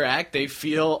 clean up their act, they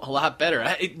feel a lot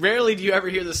better. Rarely do you ever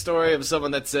hear the story of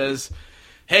someone that says,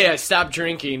 hey, I stopped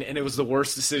drinking, and it was the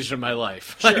worst decision of my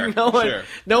life. Sure,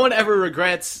 No one ever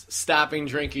regrets stopping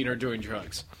drinking or doing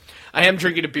drugs. I am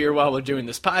drinking a beer while we're doing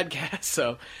this podcast,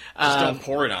 so... Just don't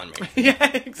pour it on me.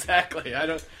 Yeah, exactly. I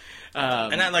don't...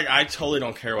 And I totally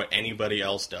don't care what anybody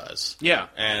else does. Yeah.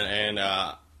 And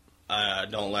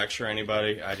don't lecture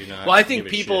anybody. I do not. Well, I think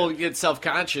give a people shit. get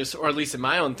self-conscious, or at least in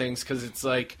my own things, because it's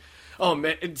like, oh,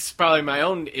 man, it's probably my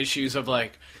own issues of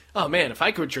like, oh, man, if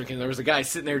I quit drinking, there was a guy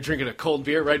sitting there drinking a cold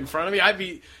beer right in front of me, I'd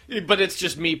be... But it's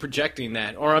just me projecting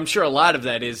that. Or I'm sure a lot of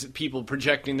that is people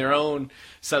projecting their own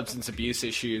substance abuse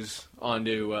issues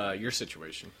onto your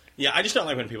situation. Yeah, I just don't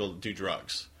like when people do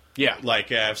drugs. Yeah. Like,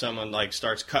 if someone, like,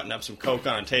 starts cutting up some coke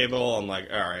on a table, I'm like,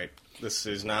 all right, this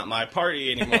is not my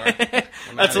party anymore.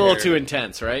 That's a little too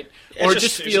intense, right? It's Or it just-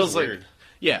 just it's feels just like... weird.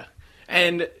 Yeah.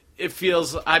 And it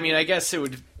feels... I mean, I guess it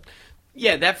would...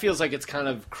 Yeah, that feels like it's kind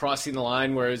of crossing the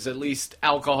line, whereas at least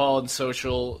alcohol and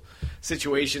social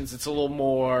situations, it's a little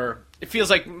more... It feels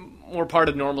like more part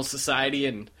of normal society,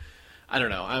 and I don't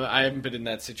know. I haven't been in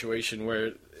that situation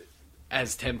where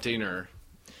as tempting or...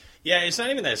 Yeah, it's not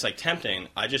even that it's, like, tempting.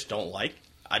 I just don't like...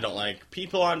 I don't like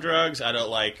people on drugs. I don't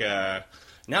like...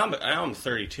 Now I'm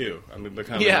 32. I'm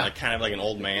becoming like, kind of like an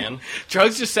old man.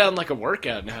 Drugs just sound like a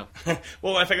workout now.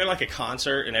 Well, if I go to, like, a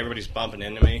concert and everybody's bumping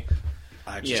into me,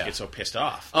 I just get so pissed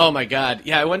off. Oh, my God.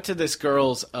 Yeah, I went to this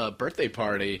girl's birthday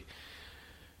party,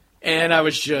 and I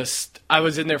was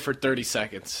in there for 30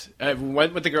 seconds. I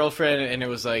went with the girlfriend, and it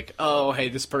was like, oh, hey,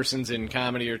 this person's in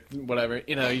comedy or whatever.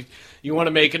 You know, you want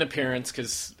to make an appearance,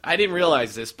 because I didn't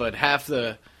realize this, but half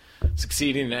the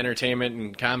succeeding in entertainment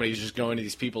and comedy is just going to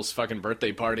these people's fucking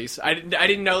birthday parties. I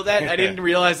didn't know that. I didn't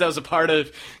realize that was a part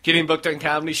of getting booked on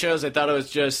comedy shows. I thought it was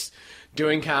just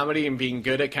doing comedy and being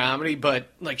good at comedy, but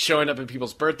like showing up at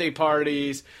people's birthday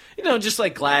parties, you know, just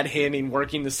like glad handing,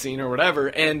 working the scene or whatever.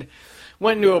 And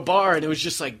went into a bar and it was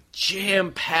just like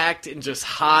jam packed and just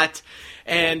hot.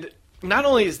 And not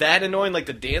only is that annoying, like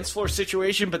the dance floor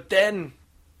situation, but then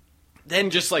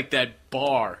just like that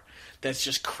bar that's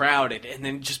just crowded, and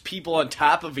then just people on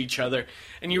top of each other,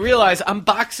 and you realize I'm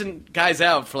boxing guys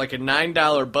out for like a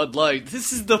 $9 Bud Light.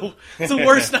 This is the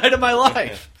worst night of my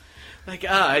life. Like,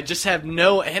 I just have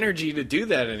no energy to do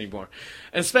that anymore.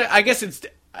 And I guess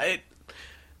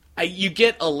you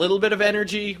get a little bit of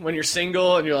energy when you're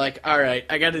single, and you're like, all right,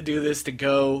 I got to do this to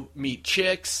go meet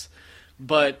chicks.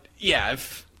 But yeah,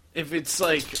 if it's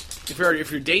like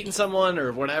if you're dating someone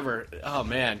or whatever, oh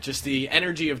man, just the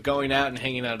energy of going out and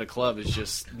hanging out at a club is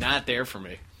just not there for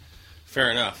me. Fair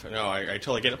enough. No, I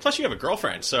totally get it. Plus, you have a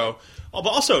girlfriend, so... Oh, but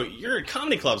also, you're at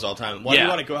comedy clubs all the time. Why do you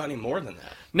want to go out any more than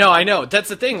that? No, I know. That's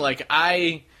the thing. Like,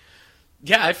 I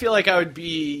feel like I would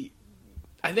be...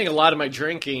 I think a lot of my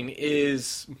drinking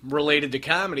is related to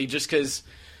comedy just because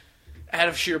out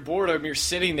of sheer boredom, you're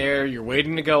sitting there, you're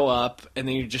waiting to go up, and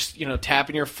then you're just,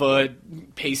 tapping your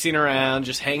foot, pacing around,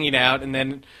 just hanging out, and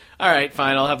then, all right,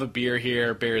 fine, I'll have a beer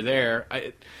here, a beer there.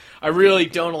 I really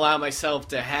don't allow myself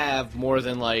to have more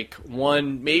than like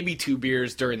one, maybe two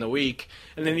beers during the week.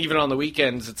 And then even on the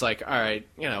weekends, it's like, all right,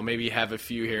 maybe have a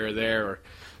few here or there, or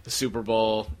the Super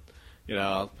Bowl,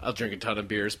 I'll drink a ton of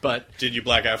beers. But did you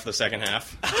black out for the second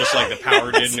half, just like the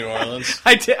Power did in New Orleans?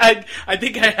 I did. I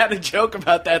think I had a joke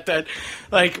about that,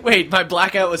 like, wait, my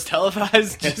blackout was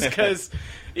televised just because,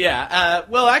 yeah.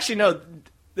 Well, actually, no,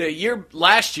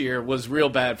 last year was real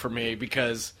bad for me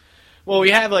because... Well,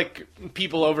 we have, like,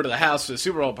 people over to the house for the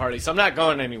Super Bowl party, so I'm not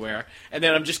going anywhere. And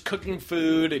then I'm just cooking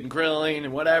food and grilling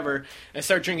and whatever. And I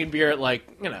start drinking beer at, like,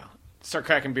 start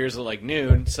cracking beers at, like,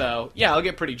 noon. So, yeah, I'll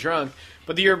get pretty drunk.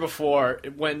 But the year before,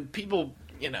 when people,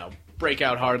 break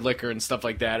out hard liquor and stuff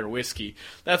like that, or whiskey,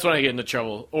 that's when I get into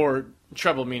trouble. Or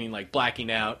trouble meaning, like,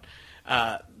 blacking out.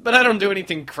 But I don't do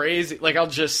anything crazy. Like, I'll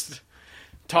just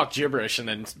talk gibberish and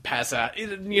then pass out.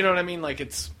 You know what I mean? Like,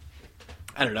 it's...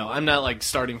 I don't know. I'm not like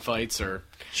starting fights or.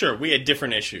 Sure, we had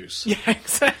different issues. Yeah,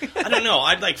 exactly. I don't know.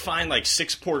 I'd like find like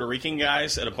 6 Puerto Rican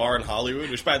guys at a bar in Hollywood,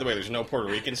 which, by the way, there's no Puerto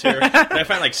Ricans here. And I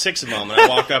find like 6 of them, and I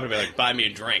walk up and be like, "Buy me a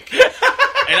drink."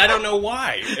 And I don't know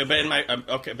why. But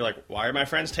I'd be like, "Why are my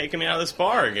friends taking me out of this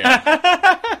bar again?"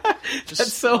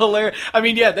 That's so hilarious. I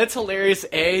mean, yeah, that's hilarious.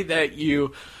 A, that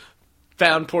you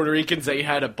found Puerto Ricans that you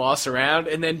had to boss around,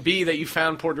 and then B, that you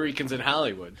found Puerto Ricans in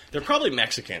Hollywood. They're probably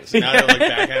Mexicans. Now that I look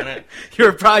back on it, You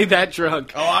were probably that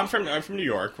drunk. oh, I'm from New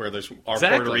York, where our Exactly.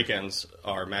 Puerto Ricans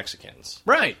are Mexicans.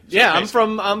 Right. Yeah, I'm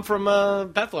basically-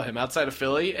 from Bethlehem, outside of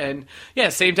Philly, and yeah,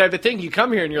 same type of thing. You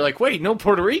come here and you're like, wait, no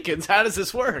Puerto Ricans? How does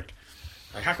this work?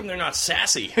 Like, how come they're not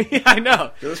sassy? Yeah, I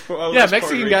know. Those Yeah, Puerto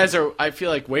Mexican guys Ricans. are, I feel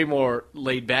like, way more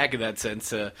laid back in that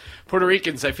sense. Puerto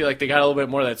Ricans, I feel like they got a little bit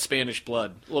more of that Spanish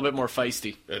blood, a little bit more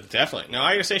feisty. Definitely. Now,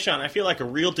 I gotta say, Sean, I feel like a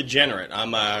real degenerate.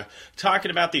 I'm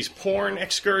talking about these porn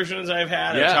excursions I've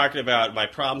had. Yeah. I'm talking about my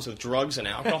problems with drugs and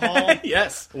alcohol.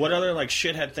 Yes. What other like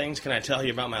shithead things can I tell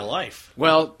you about my life?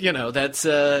 Well, that's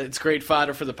it's great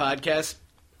fodder for the podcast.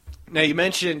 Now, you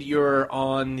mentioned you're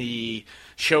on the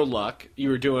show Luck. You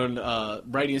were doing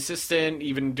writing assistant,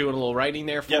 even doing a little writing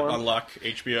there for Yep, him. on Luck,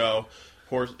 HBO,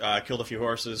 killed a few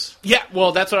horses. Yeah,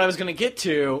 well, that's what I was going to get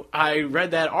to. I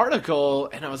read that article,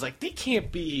 and I was like, they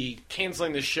can't be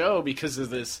canceling the show because of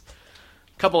this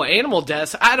couple of animal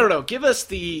deaths. I don't know. Give us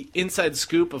the inside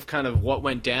scoop of kind of what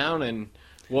went down and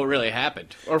what really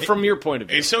happened, or from your point of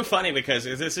view. It's so funny because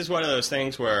this is one of those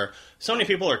things where so many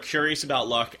people are curious about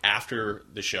Luck after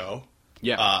the show.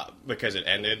 Yeah. Because it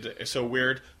ended so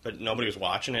weird, but nobody was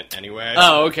watching it anyway.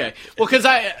 Oh, okay. Well, because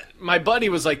my buddy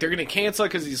was like, they're going to cancel it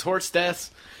because of these horse deaths.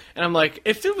 And I'm like,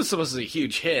 if it was supposed to be a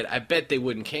huge hit, I bet they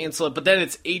wouldn't cancel it. But then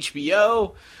it's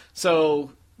HBO,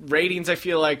 so ratings, I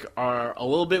feel like, are a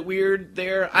little bit weird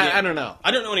there. I don't know. I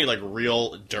don't know any like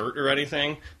real dirt or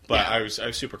anything, but Yeah. I was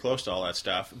super close to all that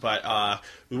stuff. But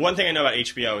the one thing I know about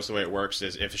HBO is the way it works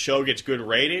is if a show gets good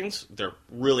ratings, they're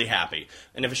really happy,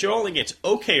 and if a show only gets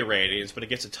okay ratings but it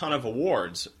gets a ton of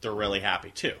awards, they're really happy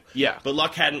too. Yeah. But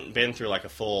Luck hadn't been through like a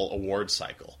full award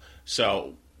cycle,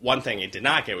 so one thing it did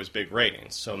not get was big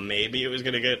ratings. So maybe it was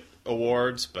going to get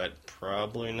awards, but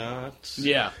probably not.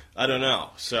 Yeah. I don't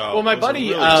know. So Well, my it was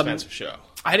buddy, a really expensive show.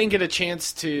 I didn't get a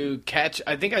chance to catch.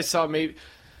 I think I saw maybe.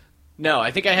 No,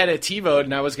 I think I had a TiVo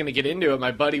and I was going to get into it.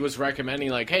 My buddy was recommending,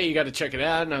 like, hey, you got to check it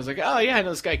out. And I was like, oh, yeah, I know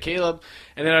this guy, Caleb.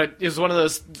 And then it was one of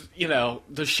those,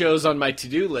 the shows on my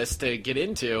to-do list to get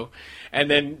into. And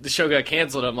then the show got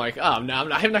canceled. I'm like, oh, no,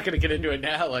 I'm not going to get into it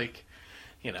now. Like,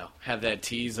 have that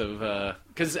tease of,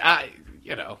 because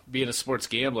being a sports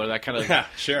gambler, that kind of,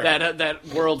 Sure. that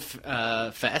world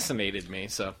fascinated me.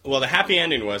 So, Well, the happy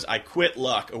ending was I quit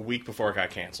Luck a week before it got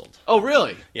canceled. oh,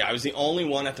 really? Yeah, I was the only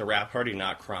one at the rap party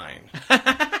not crying.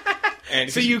 And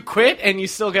So you quit and you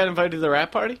still got invited to the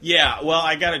rap party? Yeah, well,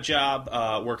 I got a job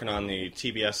working on the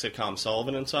TBS sitcom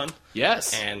Sullivan and Son,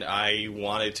 Yes. and I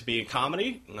wanted to be in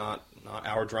comedy, not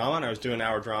hour drama, and I was doing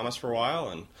hour dramas for a while,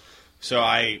 and so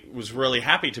I was really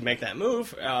happy to make that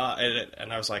move, and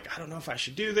I was like, I don't know if I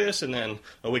should do this, and then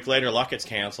a week later, Luck gets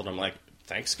canceled. I'm like,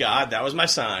 thanks God, that was my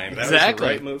sign. That Exactly. was the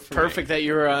right move for Perfect me. that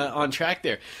you're on track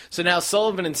there. So now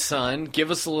Sullivan and Son,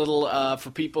 give us a little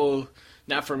for people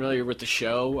not familiar with the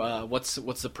show. What's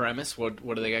the premise? What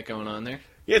do they got going on there?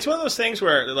 Yeah, it's one of those things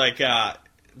where, like,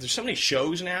 there's so many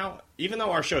shows now. Even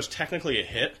though our show is technically a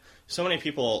hit, so many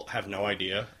people have no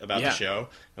idea about Yeah. the show.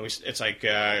 And it's like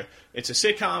it's a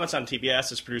sitcom. It's on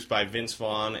TBS. It's produced by Vince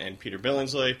Vaughn and Peter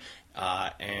Billingsley,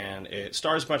 and it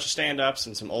stars a bunch of stand-ups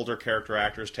and some older character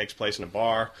actors. Takes place in a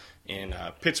bar in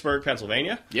Pittsburgh,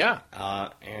 Pennsylvania. Yeah.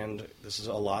 And this is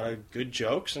a lot of good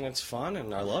jokes, and it's fun,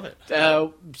 and I love it.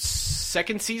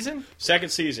 Second season? Second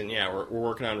season, yeah, we're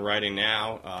working on writing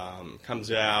now.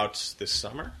 Comes out this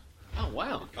summer. Oh,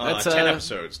 wow. 10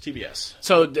 episodes, TBS.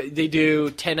 So they do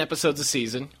 10 episodes a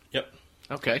season. Yep.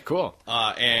 Okay, cool.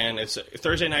 And it's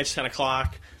Thursday nights, 10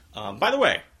 o'clock. By the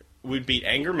way, we'd beat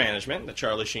Anger Management, the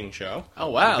Charlie Sheen show. Oh,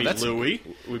 wow, We'd beat that's- Louie.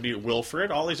 We'd beat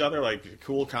Wilfred. All these other like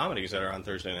cool comedies that are on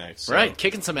Thursday nights. So, Right,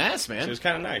 kicking some ass, So man. it was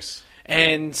kind of nice.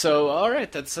 And so, all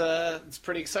right, that's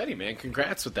pretty exciting, man.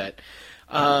 Congrats with that.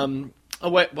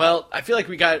 Well, I feel like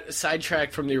we got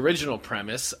sidetracked from the original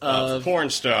premise of Porn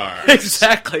star.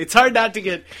 exactly. It's hard not to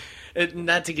get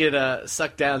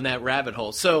sucked down that rabbit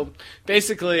hole. So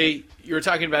basically, you were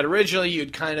talking about originally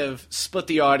you'd kind of split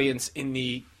the audience in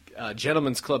the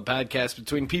Gentleman's Club podcast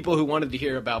between people who wanted to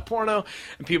hear about porno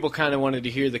and people kind of wanted to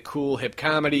hear the cool hip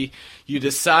comedy. You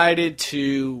decided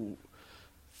to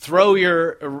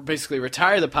basically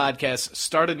retire the podcast,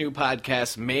 start a new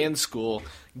podcast, Man School.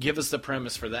 Give us the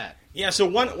premise for that. Yeah, so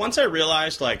once I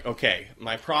realized, like, okay,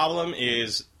 my problem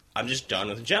is I'm just done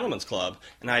with the Gentleman's Club,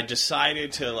 and I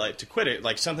decided to quit it.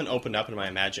 Like, something opened up in my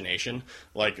imagination,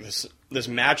 like this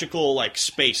magical, like,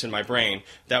 space in my brain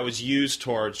that was used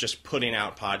towards just putting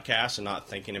out podcasts and not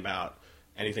thinking about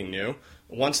anything new.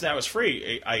 Once that was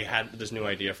free, I had this new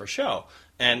idea for a show.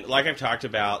 And like I've talked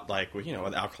about, like, with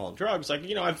alcohol and drugs, like,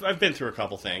 I've been through a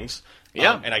couple things.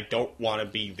 Yeah. And I don't want to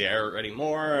be there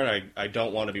anymore. And I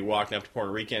don't want to be walking up to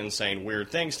Puerto Ricans saying weird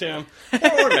things to them.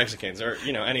 Or Mexicans, or,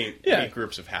 any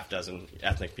groups of half dozen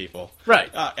ethnic people. Right.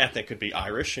 Ethnic could be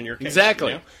Irish in your case.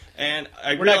 Exactly. And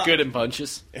we're not good in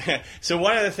bunches. So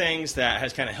one of the things that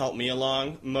has kind of helped me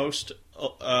along most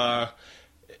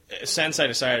since I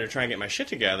decided to try and get my shit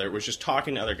together was just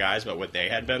talking to other guys about what they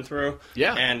had been through.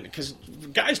 Yeah. And because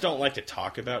guys don't like to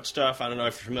talk about stuff. I don't know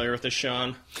if you're familiar with this,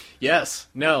 Sean. Yes.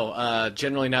 No.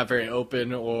 Generally not very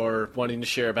open or wanting to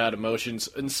share about emotions,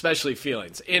 and especially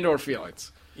feelings and/or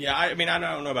feelings. Yeah, I mean, I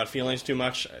don't know about feelings too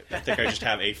much. I think I just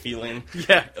have a feeling.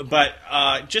 Yeah. But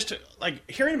just,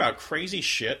 like, hearing about crazy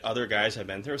shit other guys have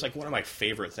been through is, like, one of my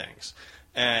favorite things.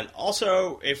 And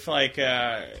also, if, like,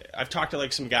 I've talked to,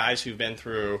 like, some guys who've been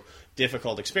through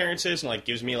difficult experiences and, like,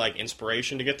 gives me, like,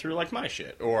 inspiration to get through, like, my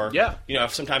shit. Or,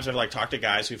 if sometimes I've, like, talked to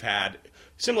guys who've had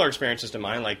similar experiences to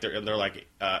mine. Like, they're like,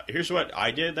 here's what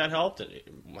I did that helped.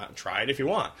 Try it if you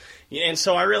want. And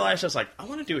so I realized, I was like, I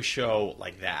want to do a show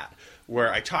like that,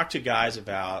 where I talk to guys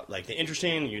about, like, the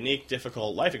interesting, unique,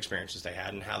 difficult life experiences they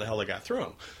had and how the hell they got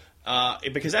through them.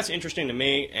 Because that's interesting to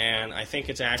me, and I think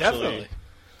it's actually... Definitely.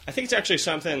 I think it's actually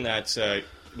something that's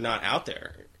not out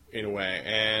there in a way,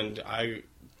 and I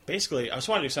just wanted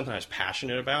to do something I was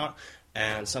passionate about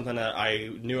and something that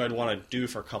I knew I'd want to do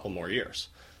for a couple more years.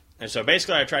 And so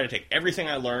basically I tried to take everything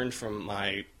I learned from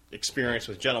my experience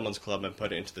with Gentleman's Club and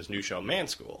put it into this new show, Man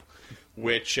School,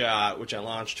 which I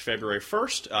launched February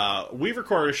 1st. We've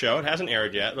recorded a show. It hasn't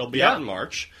aired yet. It'll be out in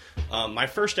March. My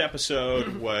first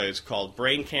episode was called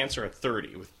Brain Cancer at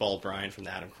 30 with Bald Brian from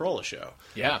the Adam Carolla Show,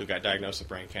 who got diagnosed with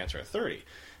brain cancer at 30.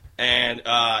 And,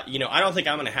 I don't think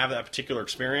I'm going to have that particular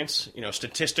experience.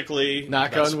 Statistically,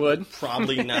 knock on wood,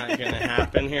 probably not going to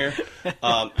happen here.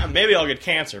 Maybe I'll get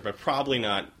cancer, but probably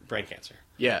not brain cancer.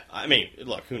 Yeah. I mean,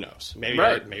 look, who knows? Maybe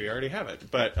I already have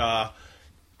it. But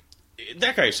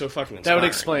that guy is so fucking inspiring. That would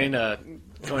explain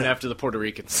going after the Puerto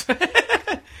Ricans.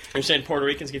 You're saying Puerto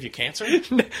Ricans give you cancer?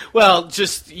 Well,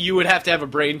 just you would have to have a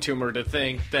brain tumor to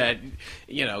think that,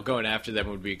 going after them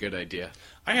would be a good idea.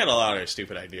 I had a lot of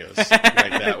stupid ideas like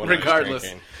that when I was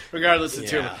drinking. Regardless of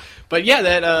tumor. But yeah,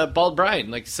 that Bald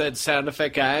Brian, like you said, sound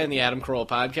effect guy in the Adam Carolla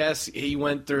podcast, he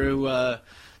went through,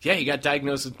 he got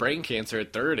diagnosed with brain cancer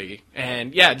at 30.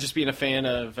 And yeah, just being a fan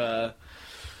of, that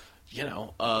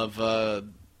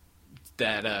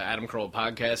Adam Carolla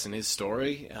podcast and his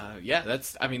story,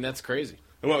 that's crazy.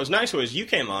 And what was nice was you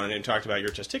came on and talked about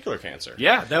your testicular cancer.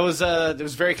 Yeah, that was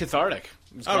very cathartic.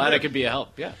 I was glad I could be a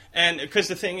help. Yeah, and because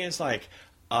the thing is, like,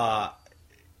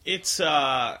 it's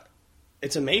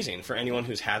amazing for anyone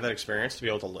who's had that experience to be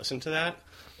able to listen to that,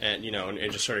 and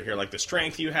and just sort of hear, like, the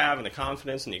strength you have and the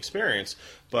confidence and the experience.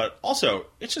 But also,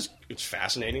 it's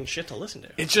fascinating shit to listen to.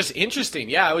 It's just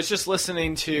interesting. Yeah, I was just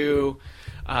listening to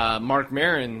Mark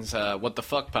Maron's What the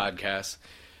Fuck podcast.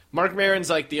 Mark Maron's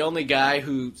like the only guy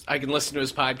who I can listen to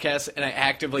his podcast, and I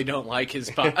actively don't like his.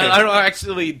 I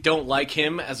don't like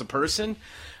him as a person.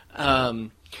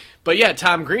 But yeah,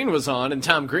 Tom Green was on, and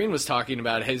Tom Green was talking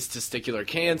about his testicular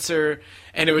cancer,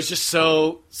 and it was just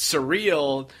so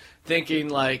surreal thinking,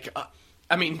 like,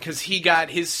 because he got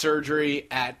his surgery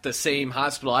at the same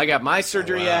hospital I got my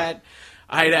surgery at.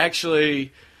 I'd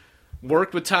actually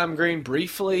worked with Tom Green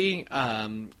briefly.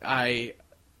 I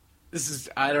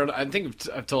think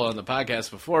I've told on the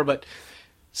podcast before, but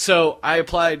so I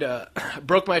applied,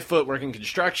 broke my foot working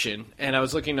construction, and I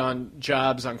was looking on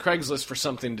jobs on Craigslist for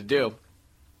something to do.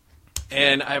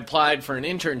 And I applied for an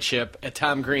internship at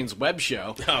Tom Green's web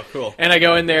show. Oh, cool. And I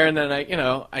go in there, and then I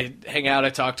hang out, I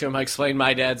talk to him, I explain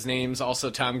my dad's name's also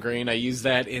Tom Green. I use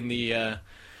that in the,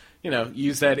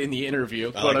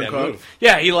 interview, quote unquote.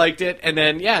 Yeah, he liked it. And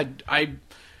then, I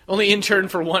only interned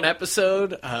for one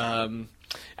episode. I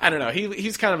don't know.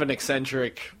 He's kind of an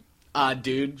eccentric, odd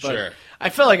dude, but sure. I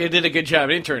felt like I did a good job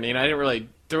interning.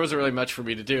 There wasn't really much for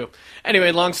me to do.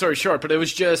 Anyway, long story short, but it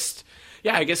was just,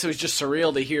 I guess it was just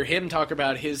surreal to hear him talk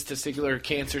about his testicular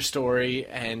cancer story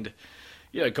and,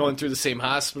 going through the same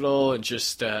hospital and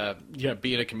just,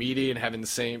 being a comedian, having the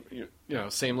same,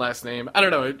 same last name. I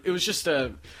don't know. It was just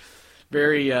a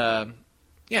very,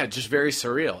 yeah, just very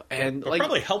surreal. And But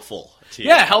probably helpful to you.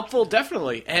 yeah, helpful,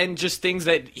 definitely. And just things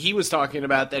that he was talking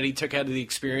about that he took out of the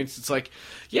experience. It's like,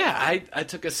 yeah, I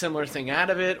took a similar thing out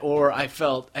of it, or I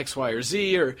felt X, Y, or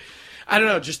Z, or I don't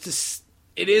know, just this,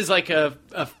 it is like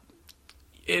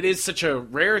it is such a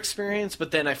rare experience,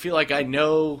 but then I feel like I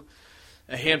know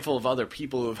a handful of other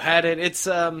people who've had it. It's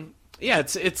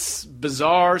it's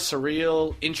bizarre,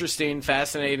 surreal, interesting,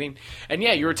 fascinating. And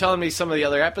yeah, you were telling me some of the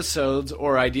other episodes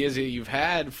or ideas that you've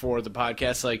had for the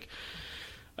podcast, like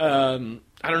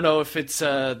I don't know if it's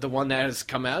the one that has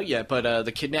come out yet, but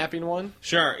the kidnapping one.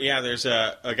 Sure, yeah, there's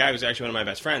a guy who's actually one of my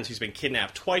best friends. He's been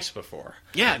kidnapped twice before.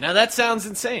 Yeah, now that sounds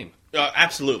insane.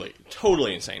 Absolutely.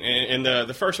 Totally insane. And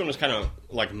the first one was kind of,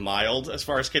 like, mild as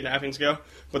far as kidnappings go.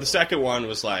 But the second one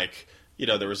was, like, you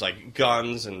know, there was, like,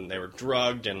 guns, and they were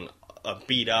drugged and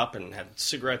beat up and had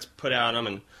cigarettes put out on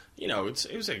them. And, you know,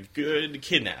 it was a good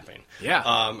kidnapping.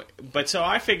 Yeah. But so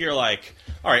I figure, like,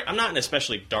 all right, I'm not an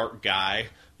especially dark guy,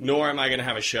 nor am I going to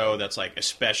have a show that's, like,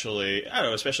 especially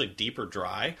deep or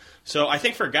dry. So I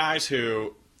think for guys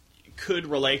who could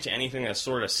relate to anything that's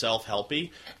sort of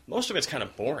self-helpy, most of it's kind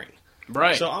of boring.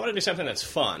 Right. So I'm going to do something that's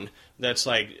fun, that's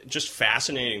like just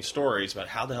fascinating stories about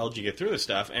how the hell did you get through this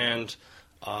stuff, and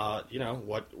you know,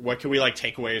 what can we like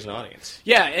take away as an audience?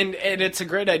 Yeah, and it's a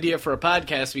great idea for a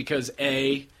podcast because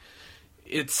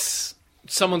it's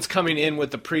someone's coming in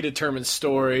with a predetermined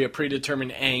story, a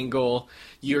predetermined angle.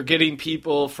 You're getting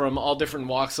people from all different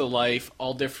walks of life,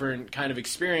 all different kind of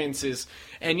experiences.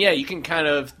 And yeah, you can kind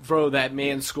of throw that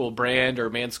Man School brand or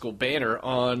Man School banner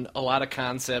on a lot of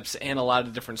concepts and a lot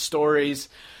of different stories.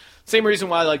 Same reason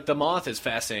why like The Moth is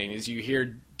fascinating is you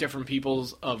hear different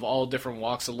peoples of all different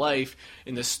walks of life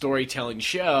in this storytelling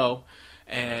show.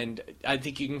 And I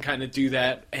think you can kind of do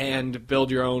that and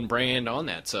build your own brand on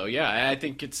that. So yeah, I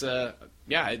think it's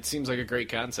it seems like a great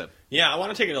concept. Yeah, I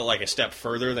want to take it like a step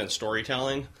further than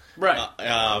storytelling. Right.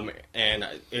 And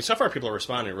so far people are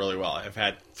responding really well. I've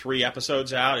had 3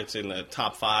 episodes out. It's in the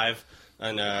top 5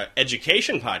 on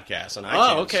education podcast on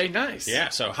iTunes. Oh, okay, nice. Yeah,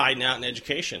 so hiding out in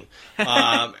education.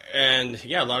 And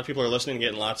yeah, a lot of people are listening,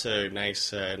 getting lots of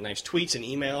nice tweets and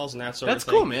emails and that sort of thing. That's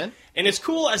cool, man. And it's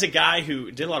cool as a guy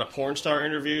who did a lot of porn star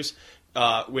interviews,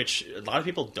 which a lot of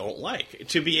people don't like,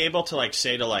 to be able to like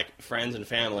say to like friends and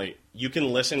family, you can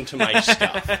listen to my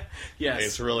stuff. Yes.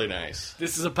 It's really nice.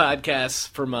 This is a podcast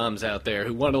for moms out there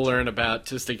who want to learn about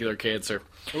testicular cancer.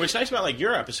 What's nice about like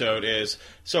your episode is,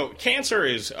 so cancer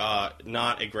is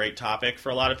not a great topic for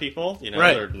a lot of people. You know,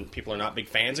 right. People are not big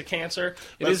fans of cancer.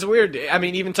 It is weird. I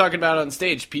mean, even talking about it on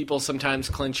stage, people sometimes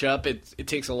clinch up. It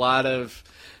takes a lot of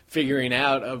figuring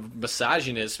out of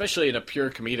massaging it, especially in a pure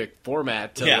comedic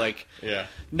format, to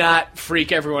not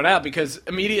freak everyone out, because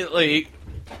immediately,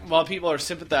 while people are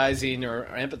sympathizing or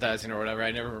empathizing or whatever,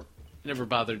 I never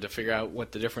bothered to figure out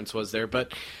what the difference was there,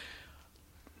 but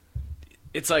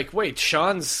it's like, wait,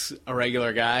 Sean's a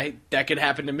regular guy. That could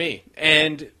happen to me.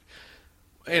 And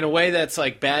in a way that's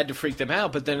like bad to freak them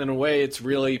out, but then in a way it's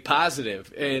really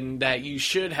positive, and that you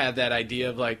should have that idea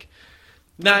of like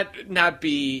not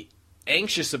be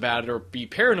anxious about it or be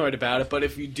paranoid about it, but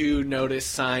if you do notice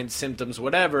signs, symptoms,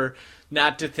 whatever,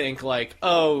 not to think like,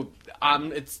 oh,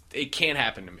 it can't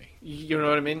happen to me. You know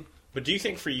what I mean? But do you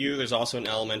think for you there's also an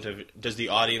element of, does the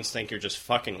audience think you're just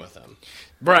fucking with them?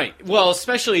 Right. Well,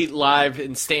 especially live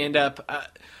and stand-up.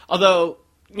 Although,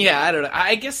 yeah, I don't know.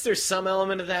 I guess there's some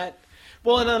element of that.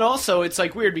 Well, and then also it's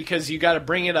like weird because you got to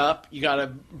bring it up. You got to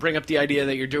bring up the idea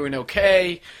that you're doing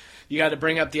okay. You got to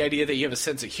bring up the idea that you have a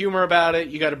sense of humor about it.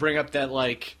 You got to bring up that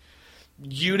like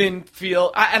you didn't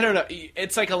feel. I don't know.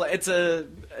 It's like it's a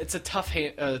tough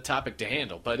topic to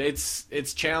handle, but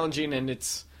it's challenging, and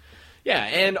it's. Yeah,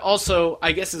 and also,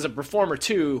 I guess as a performer,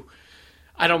 too,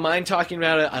 I don't mind talking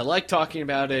about it. I like talking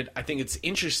about it. I think it's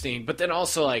interesting. But then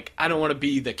also, like, I don't want to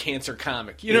be the cancer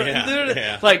comic. You know,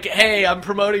 yeah. Like, hey, I'm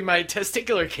promoting my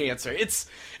testicular cancer. It's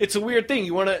a weird thing.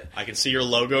 You want to... I can see your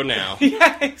logo now.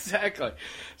 Yeah, exactly.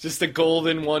 Just a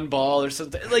golden one ball or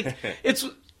something. Like, it's...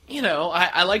 You know,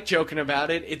 I like joking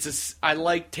about it. I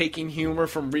like taking humor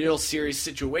from real serious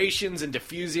situations and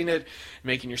diffusing it,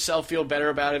 making yourself feel better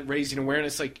about it, raising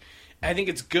awareness. Like, I think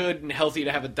it's good and healthy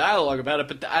to have a dialogue about it,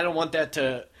 but I don't want that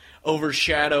to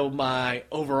overshadow my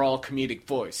overall comedic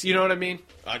voice. You know what I mean?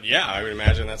 Yeah, I would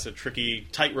imagine that's a tricky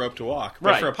tightrope to walk.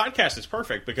 But for a podcast, it's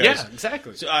perfect because... Yeah,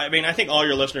 exactly. So, I mean, I think all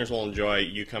your listeners will enjoy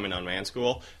you coming on Man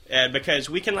School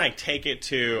because we can, like, take it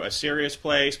to a serious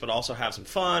place but also have some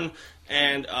fun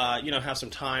and, have some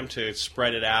time to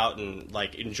spread it out and,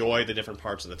 like, enjoy the different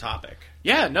parts of the topic.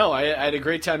 Yeah, no, I had a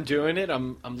great time doing it.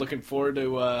 I'm looking forward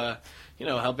to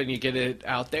helping you get it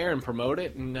out there and promote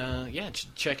it, and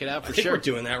check it out for I think sure. we're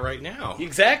doing that right now.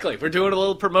 Exactly, we're doing a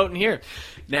little promoting here.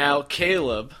 Now,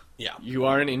 Caleb, Yeah. you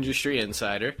are an industry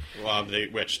insider. Well, the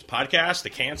podcast, the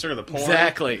cancer, the porn.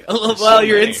 Exactly. There's Well, so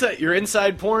you're many. inside. You're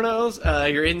inside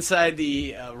pornos. You're inside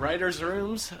the writers'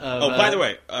 rooms. By the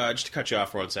way, just to cut you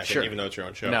off for 1 second, Sure. even though it's your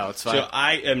own show. No, it's fine. So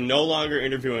I am no longer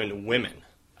interviewing women.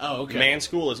 Oh, okay. Man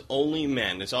School is only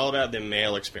men. It's all about the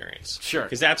male experience. Sure.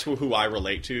 Because that's who I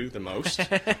relate to the most.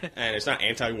 And it's not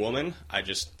anti-woman.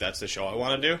 That's the show I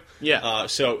want to do. Yeah.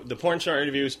 So the porn star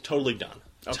interview is totally done.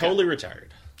 Okay. Totally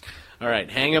retired. All right,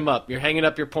 hang them up. You're hanging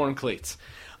up your porn cleats.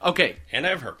 Okay. And I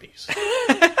have herpes.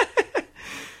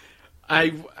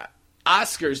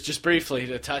 Oscars, just briefly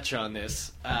to touch on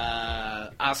this.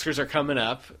 Oscars are coming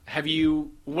up.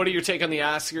 What are your take on the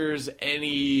Oscars?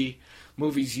 Any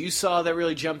movies you saw that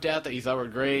really jumped out that you thought were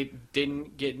great,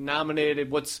 didn't get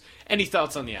nominated? Any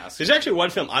thoughts on the Oscars? There's actually one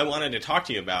film I wanted to talk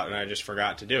to you about, and I just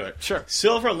forgot to do it. Sure.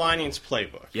 Silver Linings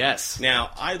Playbook. Yes.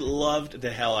 Now, I loved the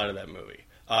hell out of that movie.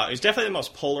 It's definitely the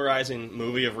most polarizing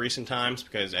movie of recent times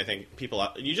because I think people,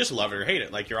 you just love it or hate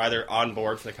it. Like, you're either on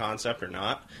board for the concept or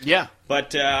not. Yeah.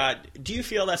 But do you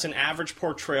feel that's an average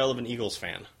portrayal of an Eagles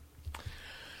fan?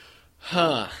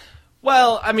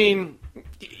 Well, I mean,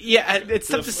 yeah, it's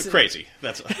tough to say. Crazy.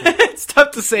 That's It's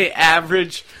tough to say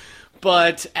average,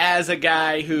 but as a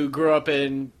guy who grew up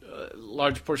in a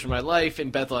large portion of my life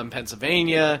in Bethlehem,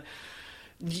 Pennsylvania,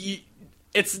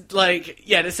 it's like,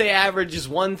 yeah, to say average is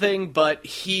one thing, but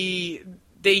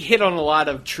they hit on a lot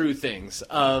of true things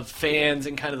of fans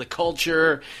and kind of the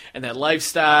culture and that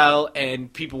lifestyle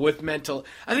and people with mental.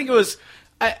 I think it was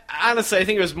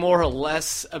more or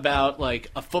less about like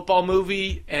a football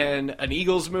movie and an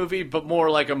Eagles movie, but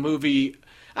more like a movie.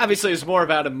 Obviously, it's more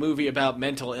about a movie about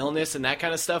mental illness and that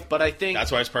kind of stuff, but I think...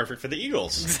 That's why it's perfect for the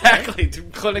Eagles. Exactly.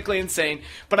 Clinically insane.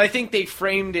 But I think they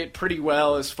framed it pretty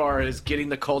well as far as getting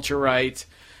the culture right.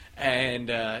 And,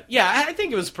 I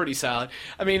think it was pretty solid.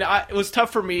 I mean, it was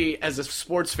tough for me as a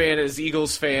sports fan, as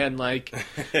Eagles fan, like,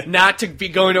 not to be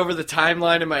going over the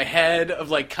timeline in my head of,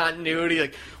 like, continuity.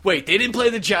 Like, wait, they didn't play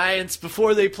the Giants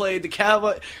before they played the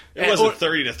Cowboys. It wasn't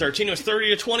 30-13. It was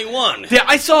 30-21. Yeah,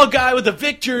 I saw a guy with a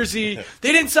Vic jersey.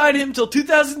 They didn't sign him until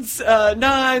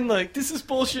 2009. Like, this is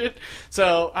bullshit.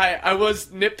 So I was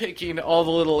nitpicking all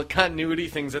the little continuity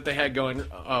things that they had going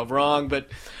wrong. But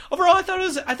overall, I thought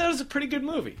it was a pretty good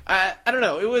movie. I don't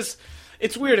know.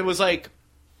 It's weird. It was like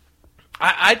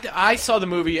I saw the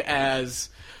movie as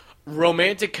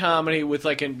romantic comedy with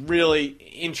like a really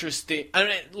interesting,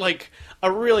 like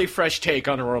a really fresh take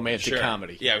on a romantic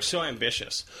comedy. Yeah, it was so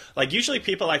ambitious. Like, usually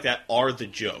people like that are the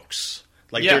jokes.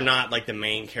 Like, Yeah. they're not like the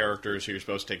main characters who you're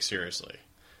supposed to take seriously.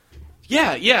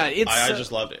 Yeah. I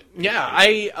just loved it.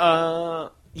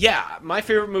 Yeah, my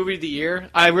favorite movie of the year.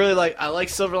 I like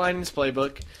Silver Linings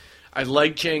Playbook. I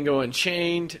like Django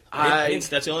Unchained.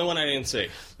 That's the only one I didn't see.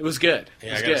 It was good. Yeah,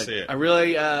 it was I gotta good. see it. I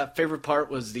really favorite part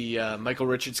was the Michael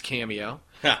Richards cameo.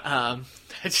 I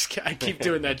keep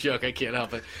doing that joke. I can't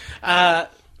help it.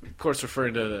 Of course,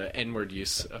 referring to the N-word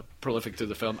use prolific through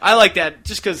the film. I like that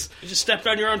just because You just stepped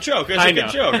on your own joke. It was a good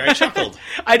joke. I chuckled.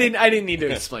 I didn't need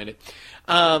to explain it.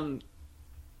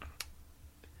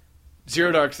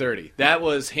 Zero Dark 30. That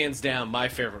was hands down my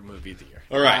favorite movie of the year.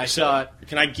 All right, I so thought,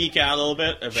 can I geek out a little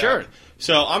bit? About Sure.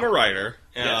 So I'm a writer,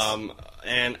 Yes.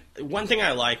 and one thing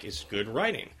I like is good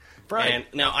writing. Right. And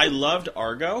now I loved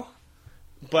Argo,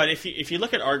 but if you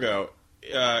look at Argo,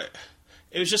 it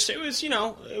was just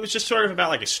sort of about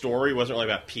like a story. It wasn't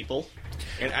really about people.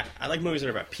 And I like movies that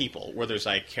are about people, where there's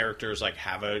like characters like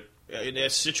have a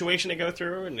situation to go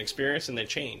through, an experience, and they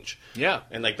change. yeah.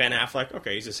 And like Ben Affleck,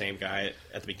 okay, he's the same guy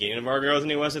at the beginning of Argo than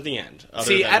he was at the end.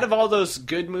 See, out of all those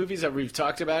good movies that we've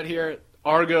talked about here,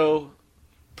 Argo,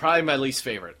 probably my least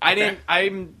favorite. I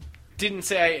didn't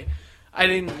say I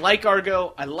didn't like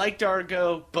Argo. I liked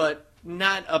Argo, but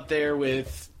not up there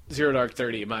with Zero Dark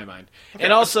 30 in my mind. Okay.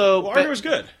 And also, Argo was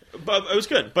good. But it was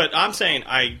good. But I'm saying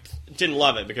I didn't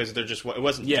love it because it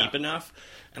wasn't deep enough.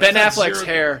 And Ben Affleck's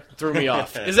hair threw me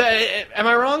off. Am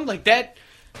I wrong? Like that,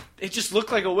 it just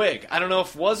looked like a wig. I don't know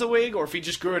if it was a wig or if he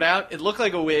just grew it out. It looked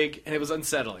like a wig, and it was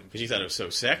unsettling. Because you thought it was so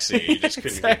sexy, you just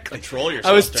couldn't Exactly. control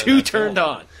yourself. I was during too that turned film.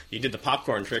 on. You did the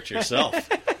popcorn trick to yourself.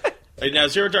 Now,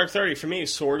 Zero Dark 30, for me,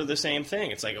 is sort of the same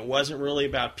thing. It's like it wasn't really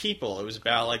about people. It was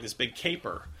about like this big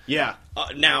caper. Yeah.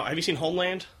 Now, have you seen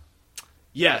Homeland?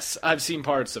 Yes, I've seen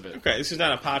parts of it. Okay, this is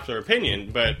not a popular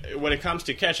opinion, but when it comes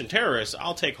to catching terrorists,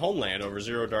 I'll take Homeland over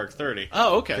Zero Dark 30.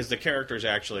 Oh, okay. Because the characters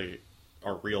actually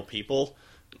are real people.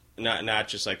 Not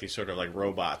just like these sort of like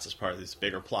robots as part of this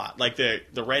bigger plot. Like the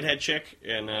redhead chick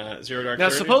in Zero Dark 30. Now,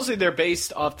 supposedly they're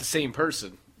based off the same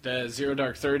person, the Zero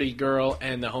Dark 30 girl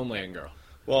and the Homeland girl.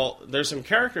 Well, there's some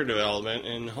character development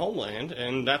in Homeland,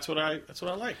 and that's what I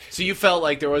like. So you felt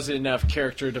like there wasn't enough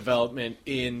character development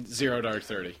in Zero Dark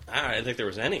 30? I didn't think there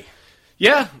was any.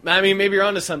 Yeah, I mean, maybe you're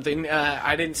onto something.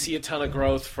 I didn't see a ton of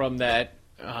growth from that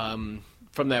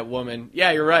woman.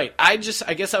 Yeah, you're right. I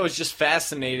guess I was just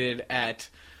fascinated at.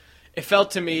 It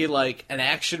felt to me like an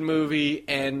action movie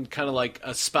and kind of like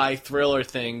a spy thriller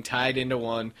thing tied into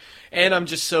one. And I'm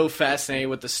just so fascinated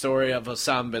with the story of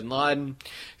Osama bin Laden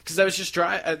because I was just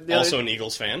also an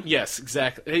Eagles fan. Yes,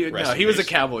 exactly. He was a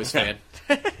Cowboys fan.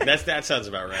 That sounds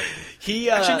about right.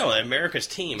 Actually, no, America's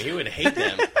team. He would hate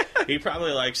them. He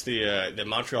probably likes the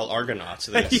Montreal Argonauts.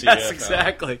 The yes, CFL.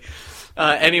 Exactly.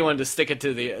 Anyone to stick it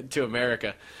to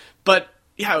America, but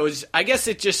yeah, it was. I guess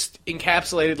it just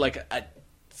encapsulated like a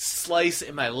slice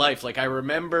in my life. Like I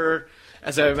remember,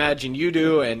 as I imagine you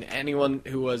do, and anyone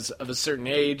who was of a certain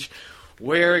age,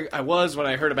 where I was when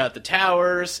I heard about the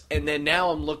towers, and then now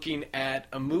I'm looking at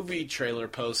a movie trailer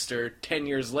poster 10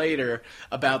 years later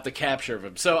about the capture of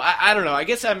him. So I don't know. I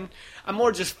guess I'm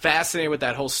more just fascinated with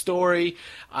that whole story.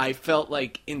 I felt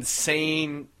like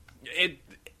insane.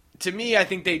 To me, I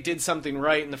think they did something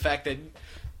right in the fact that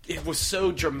it was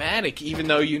so dramatic, even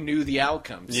though you knew the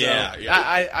outcome. So yeah.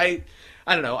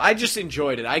 I don't know. I just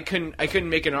enjoyed it. I couldn't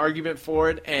make an argument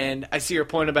for it, and I see your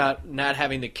point about not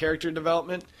having the character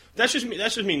development. That's just me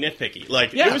nitpicky.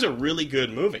 Like, Yeah. It was a really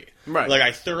good movie. Right. Like,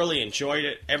 I thoroughly enjoyed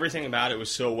it. Everything about it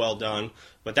was so well done.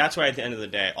 But that's why at the end of the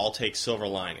day, I'll take silver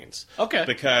linings. Okay.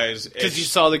 Because you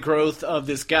saw the growth of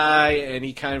this guy, and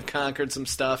he kind of conquered some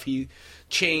stuff. He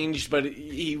changed, but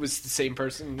he was the same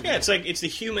person. Yeah, it's the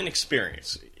human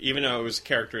experience. Even though it was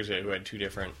characters who had two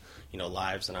different,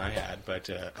 lives than I had. But,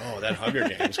 that Hunger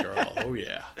Games girl. Oh,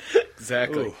 yeah.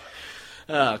 Exactly. Ooh.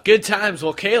 Good times.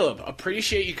 Well, Caleb,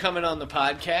 appreciate you coming on the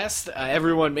podcast.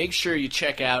 Everyone, make sure you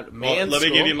check out Man Let me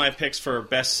School. give you my picks for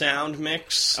best sound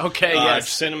mix. Okay, yes.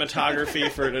 Cinematography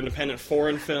for an independent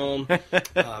foreign film.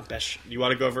 Best. You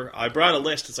want to go over? I brought a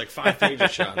list. It's like 5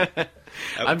 pages, Sean.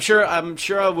 I'm sure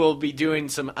I will be doing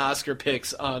some Oscar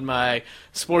picks on my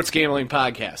sports gambling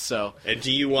podcast. So, And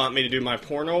do you want me to do my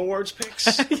porno awards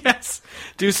picks? yes,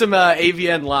 do some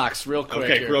AVN locks real quick.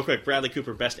 Okay, here. real quick. Bradley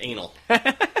Cooper, best anal.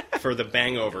 For The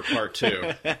Bangover Part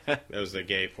 2. That was the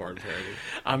gay porn parody.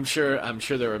 I'm sure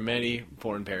there were many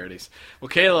porn parodies. Well,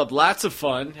 Caleb, lots of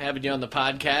fun having you on the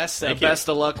podcast. Thank you. Best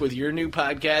of luck with your new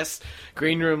podcast.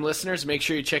 Green Room listeners, make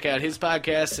sure you check out his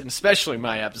podcast, and especially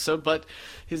my episode, but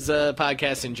his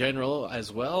podcast in general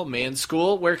as well. Man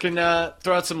School. Where can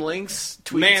throw out some links?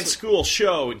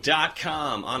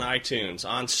 Manschoolshow.com on iTunes,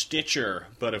 on Stitcher,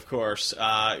 but of course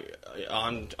on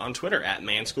Twitter at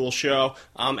Manschoolshow.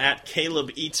 I'm at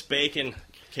Caleb Eats Bacon,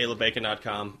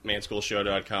 CalebBacon.com,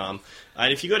 manschoolshow.com.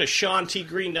 And if you go to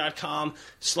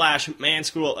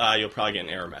SeanTGreen.com/manschool, you'll probably get an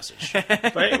error message.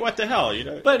 But hey, what the hell?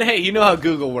 But hey, you know how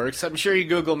Google works. I'm sure you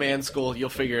Google Man School, you'll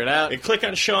figure it out. And click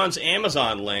on Sean's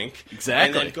Amazon link.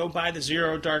 Exactly. And then go buy the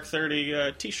Zero Dark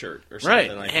 30 t-shirt or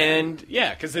something like that. And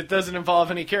yeah, because it doesn't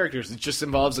involve any characters. It just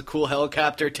involves a cool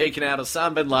helicopter taking out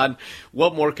Osama bin Laden.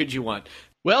 What more could you want?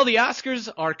 Well, the Oscars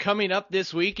are coming up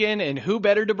this weekend, and who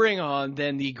better to bring on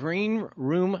than the Green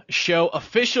Room Show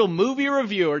official movie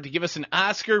reviewer to give us an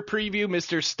Oscar preview,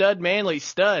 Mr. Stud Manley.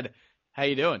 Stud, how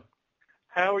you doing?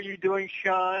 How are you doing,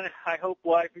 Sean? I hope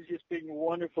life is just being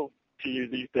wonderful to you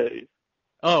these days.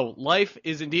 Oh, life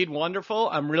is indeed wonderful.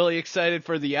 I'm really excited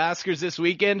for the Oscars this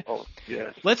weekend. Oh,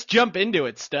 yes. Let's jump into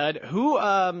it, Stud. Who,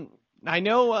 I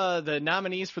know the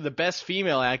nominees for the best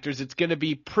female actors, it's going to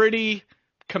be pretty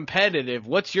competitive.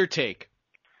 What's your take?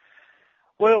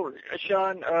 Well,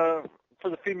 Sean, for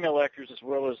the female actors as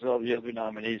well as all the other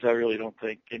nominees, I really don't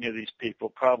think any of these people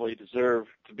probably deserve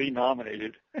to be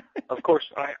nominated. Of course,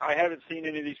 I haven't seen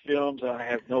any of these films, and I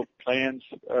have no plans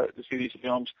to see these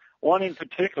films. One in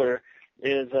particular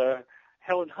is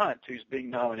Helen Hunt, who's being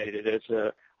nominated as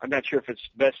I'm not sure if it's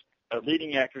best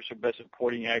leading actress or best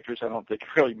supporting actress. I don't think it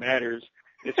really matters.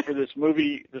 It's for this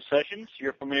movie, The Sessions.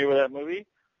 You're familiar with that movie?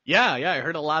 Yeah, I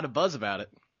heard a lot of buzz about it.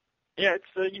 Yeah, it's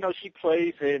she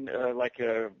plays in like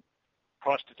a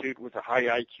prostitute with a high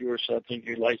IQ or something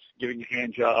who likes giving you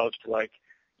hand jobs to I'm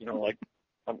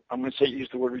going to use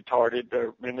the word retarded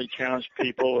or mentally challenged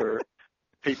people or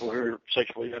people who are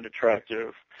sexually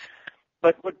unattractive.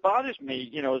 But what bothers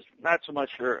me, is not so much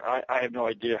I have no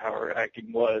idea how her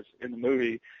acting was in the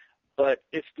movie, but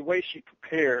it's the way she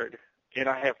prepared, and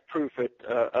I have proof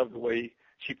of the way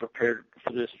she prepared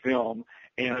for this film.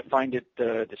 And I find it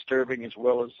disturbing as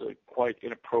well as quite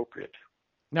inappropriate.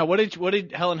 Now, what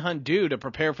did Helen Hunt do to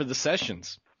prepare for the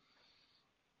sessions?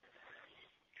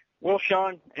 Well,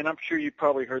 Sean, and I'm sure you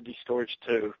probably heard these stories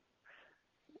too,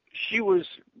 she was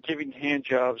giving hand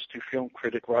jobs to film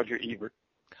critic Roger Ebert.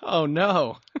 Oh,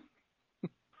 no.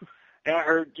 And I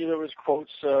heard there was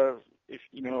quotes,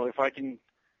 if I can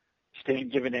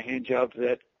stand giving a hand job to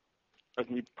that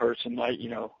ugly person,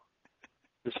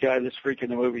 this guy that's freaking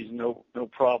the movies, no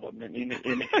problem.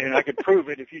 And I could prove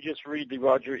it if you just read the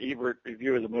Roger Ebert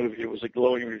review of the movie. It was a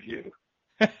glowing review.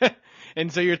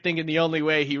 And so you're thinking the only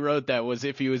way he wrote that was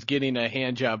if he was getting a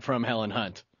hand job from Helen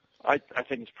Hunt. I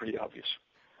think it's pretty obvious.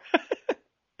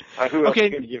 Who else is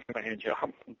going to give him a hand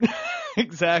job?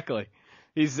 Exactly.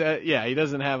 He's he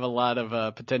doesn't have a lot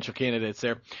of potential candidates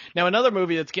there. Now, another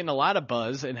movie that's getting a lot of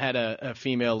buzz and had a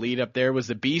female lead up there was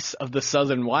The Beasts of the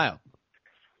Southern Wild.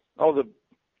 Oh,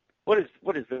 what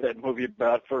is that movie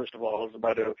about? First of all, it's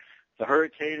about the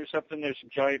hurricane or something. There's some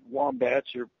giant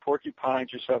wombats or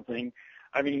porcupines or something.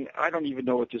 I mean, I don't even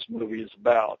know what this movie is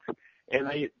about.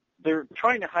 And they're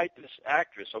trying to hype this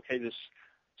actress, this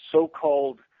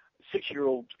so-called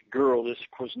 6-year-old girl, this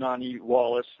Quiznani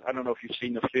Wallace. I don't know if you've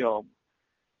seen the film.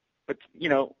 But,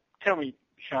 tell me,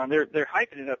 Sean, they're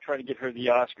hyping it up, trying to get her the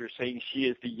Oscar, saying she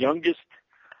is the youngest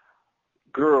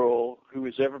girl who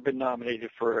has ever been nominated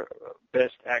for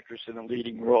Best Actress in a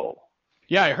Leading Role.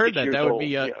 Yeah, I heard that.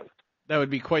 That would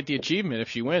be quite the achievement if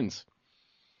she wins.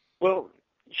 Well,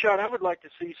 Sean, I would like to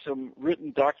see some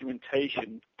written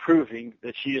documentation proving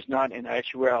that she is not in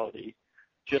actuality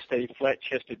just a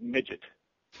flat-chested midget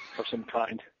of some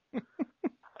kind.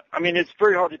 I mean, it's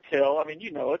very hard to tell. I mean,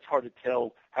 it's hard to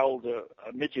tell how old a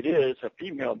midget is, a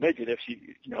female midget, if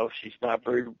she's not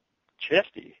very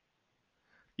chesty.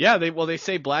 Yeah, they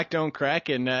say black don't crack,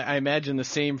 and I imagine the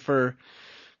same for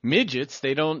midgets.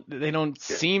 They don't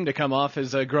seem to come off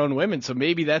as grown women, so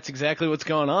maybe that's exactly what's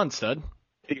going on, stud.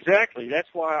 Exactly. That's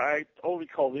why I only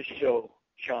call this show,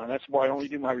 Sean. That's why I only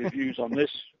do my reviews on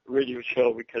this radio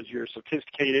show, because you're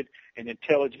sophisticated and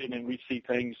intelligent, and we see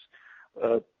things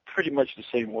pretty much the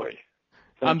same way.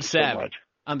 I'm savvy.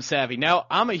 I'm savvy. Now,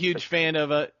 I'm a huge fan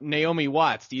of Naomi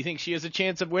Watts. Do you think she has a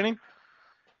chance of winning?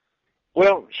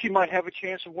 Well, she might have a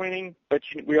chance of winning, but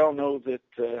we all know that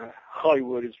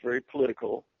Hollywood is very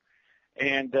political.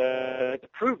 And to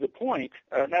prove the point,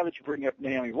 now that you bring up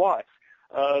Naomi Watts,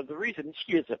 the reason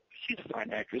she's a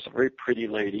fine actress, a very pretty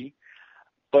lady.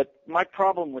 But my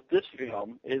problem with this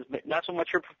film is not so much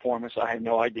her performance. I have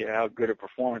no idea how good her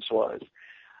performance was.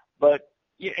 But,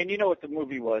 and you know what the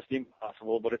movie was, The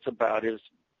Impossible, but it's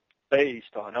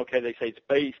based on, they say it's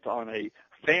based on a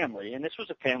family, and this was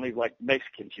a family like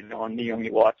Mexicans, and Naomi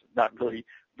Watts is not really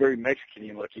very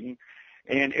Mexican looking.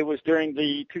 And it was during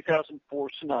the 2004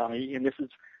 tsunami, and this is,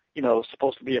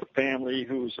 supposed to be a family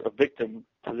who's a victim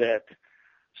to that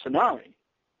tsunami.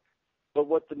 But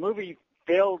what the movie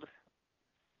failed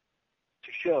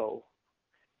to show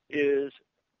is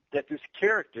that this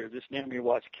character, this Naomi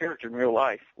Watts character in real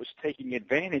life, was taking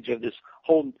advantage of this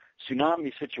whole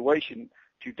tsunami situation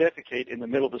to defecate in the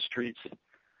middle of the streets.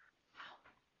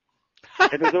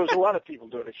 And there was a lot of people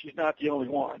doing it. She's not the only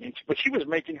one. But she was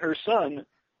making her son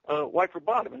wipe her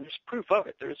bottom, and there's proof of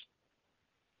it.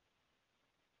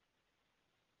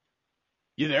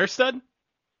 You there, stud?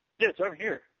 Yes, I'm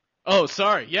here. Oh,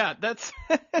 sorry. Yeah, that's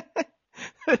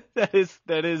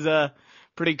that is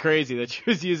pretty crazy that she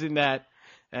was using that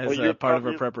as part of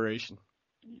her preparation.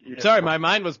 Yeah. Sorry, my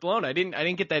mind was blown. I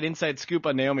didn't get that inside scoop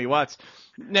on Naomi Watts.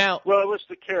 Now, well, it was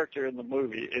the character in the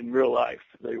movie. In real life,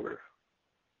 they were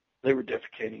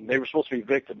defecating. They were supposed to be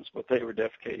victims, but they were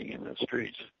defecating in the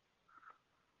streets.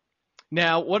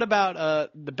 Now, what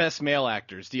about the best male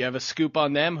actors? Do you have a scoop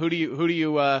on them? Who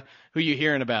you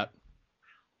hearing about?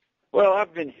 Well,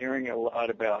 I've been hearing a lot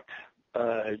about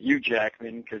Hugh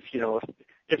Jackman, because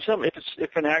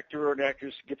if an actor or an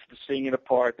actress gets to sing in a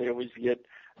part, they always get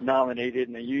nominated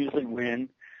and they usually win.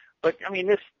 But I mean,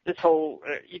 this whole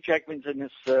Hugh Jackman's in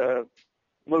this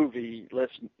movie Les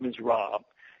Miserables.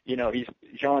 He's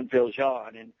Jean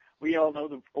Valjean, and we all know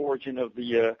the origin of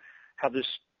how this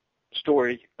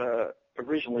story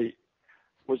originally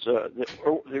was.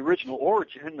 The original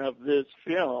origin of this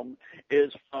film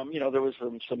is from there was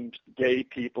some gay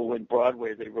people in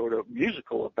Broadway. They wrote a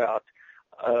musical about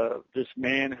this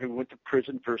man who went to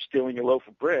prison for stealing a loaf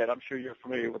of bread. I'm sure you're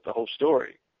familiar with the whole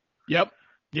story. Yep.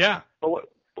 Yeah. But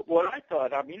what I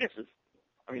thought,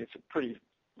 it's a pretty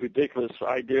ridiculous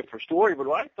idea for a story, but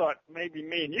I thought maybe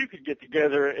me and you could get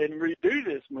together and redo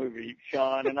this movie,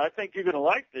 Sean, and I think you're going to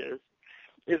like this.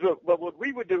 But what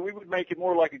we would do, we would make it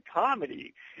more like a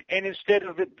comedy, and instead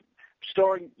of it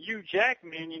starring Hugh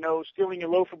Jackman, stealing a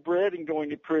loaf of bread and going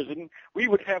to prison. We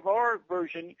would have our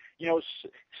version,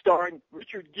 starring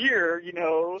Richard Gere,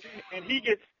 and he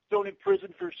gets thrown in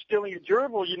prison for stealing a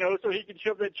gerbil, so he can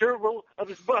shove that gerbil up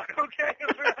his butt. Okay,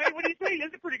 right? What do you think?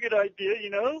 That's a pretty good idea,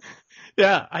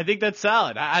 Yeah, I think that's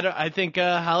solid. I think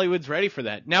Hollywood's ready for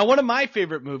that. Now, one of my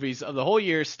favorite movies of the whole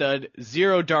year, Stud,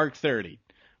 Zero Dark 30.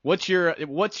 What's your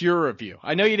review?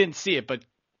 I know you didn't see it, but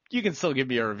you can still give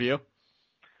me a review.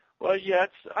 Well, yeah,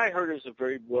 I heard it's a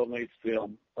very well-made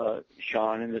film,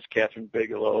 Sean, and this Catherine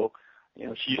Bigelow.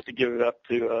 She used to give it up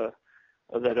to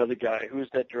that other guy. Who's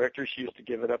that director? She used to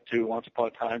give it up to once upon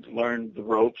a time to learn the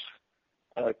ropes.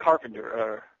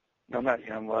 Carpenter. No, not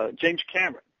him. James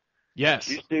Cameron. Yes.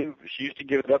 She used to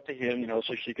give it up to him,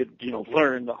 so she could,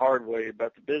 learn the hard way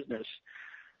about the business.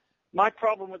 My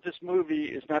problem with this movie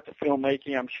is not the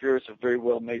filmmaking. I'm sure it's a very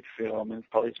well-made film and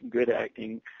probably some good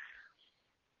acting.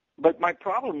 But my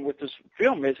problem with this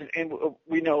film is, and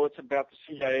we know it's about the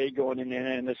CIA going in there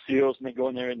and the SEALs, and they go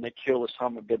in there and they kill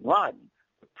Osama bin Laden.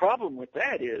 The problem with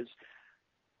that is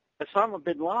Osama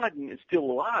bin Laden is still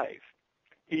alive.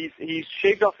 He's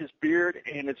shaved off his beard,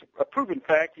 and it's a proven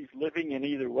fact he's living in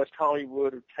either West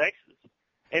Hollywood or Texas,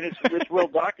 and it's well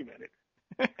documented.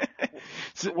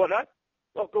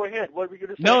 Oh, go ahead. What are we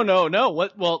going to say? No.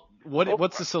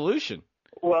 What's the solution?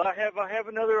 Well, I have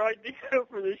another idea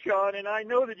for this, Sean, and I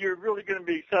know that you're really going to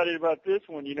be excited about this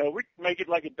one. We can make it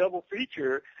like a double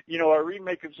feature. Our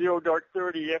remake of Zero Dark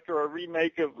 30 after our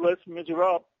remake of Les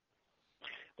Miserables.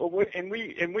 Well,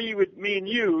 me and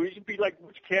you, it'd be like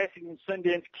Butch Cassidy and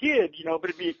Sundance Kid, but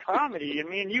it'd be a comedy, and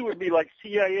me and you would be like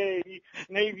CIA,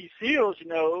 Navy SEALs,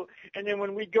 and then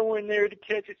when we go in there to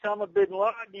catch Osama bin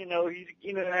Laden,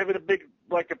 he's, having a big,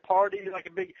 like a party,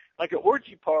 like an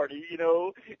orgy party,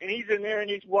 and he's in there and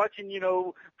he's watching,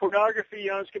 pornography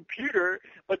on his computer,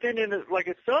 but then in a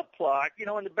subplot,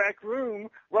 in the back room,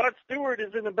 Rod Stewart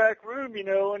is in the back room,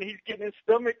 and he's getting his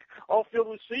stomach all filled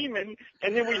with semen,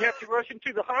 and then we have to rush him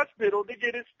to the hospital to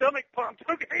get his stomach pumped.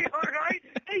 Okay, all right.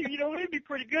 Hey, it'd be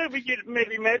pretty good. We get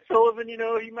maybe Matt Sullivan, he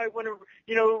might want to,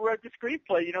 write the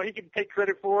screenplay. He could take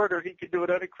credit for it, or he could do it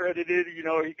unaccredited,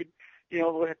 or he could,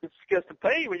 we'll have to discuss the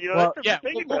pay.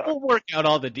 But, we'll work out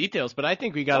all the details, but I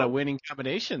think we got a winning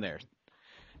combination there.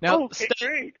 Now,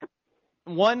 great.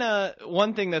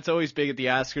 One thing that's always big at the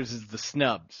Oscars is the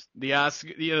snubs.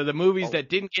 The movies that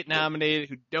didn't get nominated,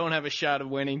 who don't have a shot of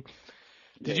winning.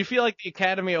 Did you feel like the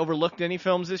Academy overlooked any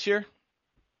films this year?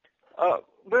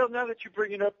 Well, now that you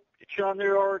bring it up, Sean,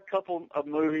 there are a couple of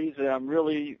movies that I'm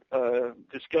really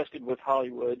disgusted with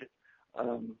Hollywood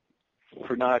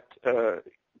for not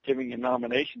giving a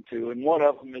nomination to, and one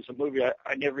of them is a movie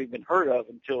I never even heard of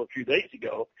until a few days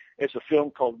ago. It's a film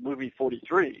called Movie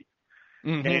 43.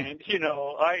 Mm-hmm. And,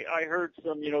 I heard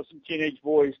some teenage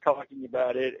boys talking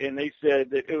about it, and they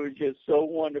said that it was just so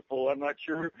wonderful. I'm not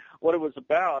sure what it was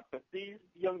about, but these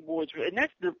young boys, and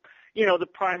that's the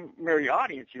primary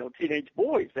audience, teenage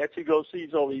boys. That's who goes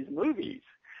sees all these movies.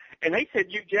 And they said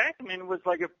Hugh Jackman was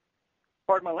like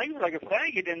pardon my language, like a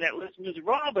faggot in that Les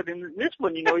Miserables, but in this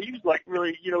one, he was like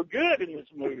really, good in this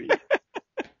movie.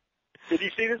 Did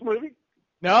you see this movie?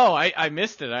 No, I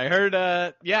missed it. I heard,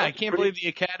 I can't believe the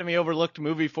Academy overlooked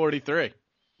Movie 43.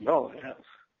 No, yes.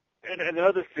 And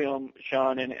another film,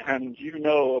 Sean, and you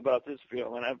know about this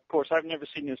film, and of course I've never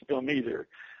seen this film either,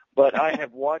 but I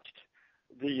have watched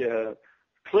the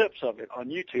clips of it on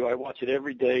YouTube. I watch it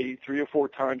every day, 3 or 4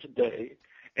 times a day,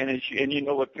 and you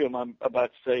know what film I'm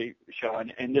about to say,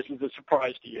 Sean, and this is a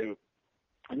surprise to you,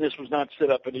 and this was not set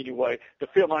up in any way. The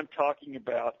film I'm talking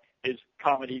about is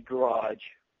Comedy Garage.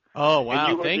 Oh,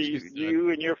 wow. Thank you. You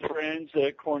and your friends,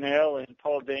 Cornell and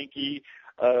Paul Danke,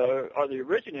 are the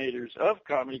originators of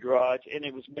Comedy Garage, and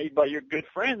it was made by your good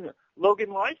friend, Logan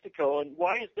Lystico. And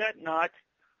why is that not?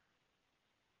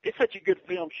 It's such a good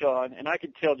film, Sean, and I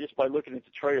can tell just by looking at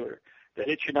the trailer that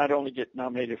it should not only get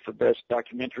nominated for Best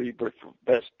Documentary, but for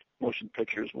Best Motion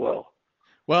Picture as well.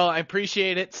 Well, I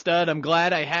appreciate it, Stud. I'm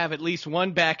glad I have at least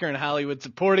one backer in Hollywood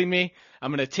supporting me. I'm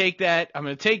going to take that. I'm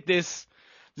going to take the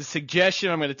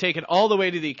suggestion. I'm going to take it all the way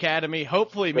to the Academy.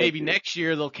 Hopefully, maybe next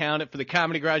year they'll count it for the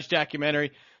Comedy Garage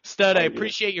documentary. Stud, I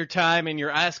appreciate your time and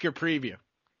your Oscar preview.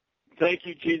 Thank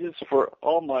you, Jesus, for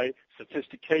all my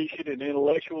sophistication and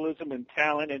intellectualism and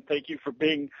talent, and thank you for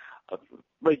being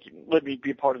let me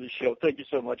be a part of the show. Thank you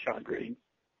so much, Sean Green.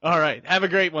 All right. Have a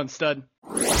great one, Stud.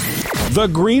 The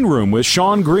Green Room with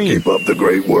Sean Green. Keep up the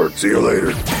great work. See you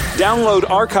later. Download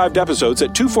archived episodes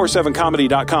at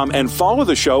 247comedy.com and follow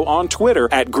the show on Twitter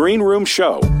at Green Room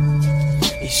Show.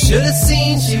 You should have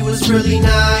seen she was really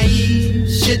naive.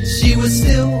 Shit, she was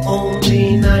still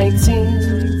only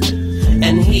 19.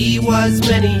 and he was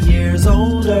many years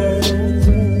older.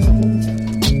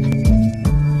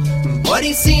 But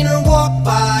he seen her walk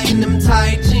by in them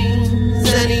tight jeans,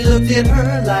 and he looked at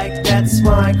her like, that's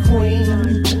my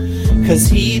queen. 'Cause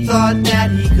he thought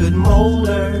that he could mold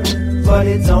her, but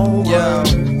it don't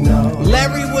work, no.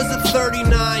 Larry was a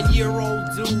 39-year-old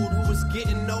dude who was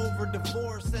getting over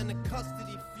divorce and a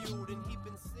custody feud, and he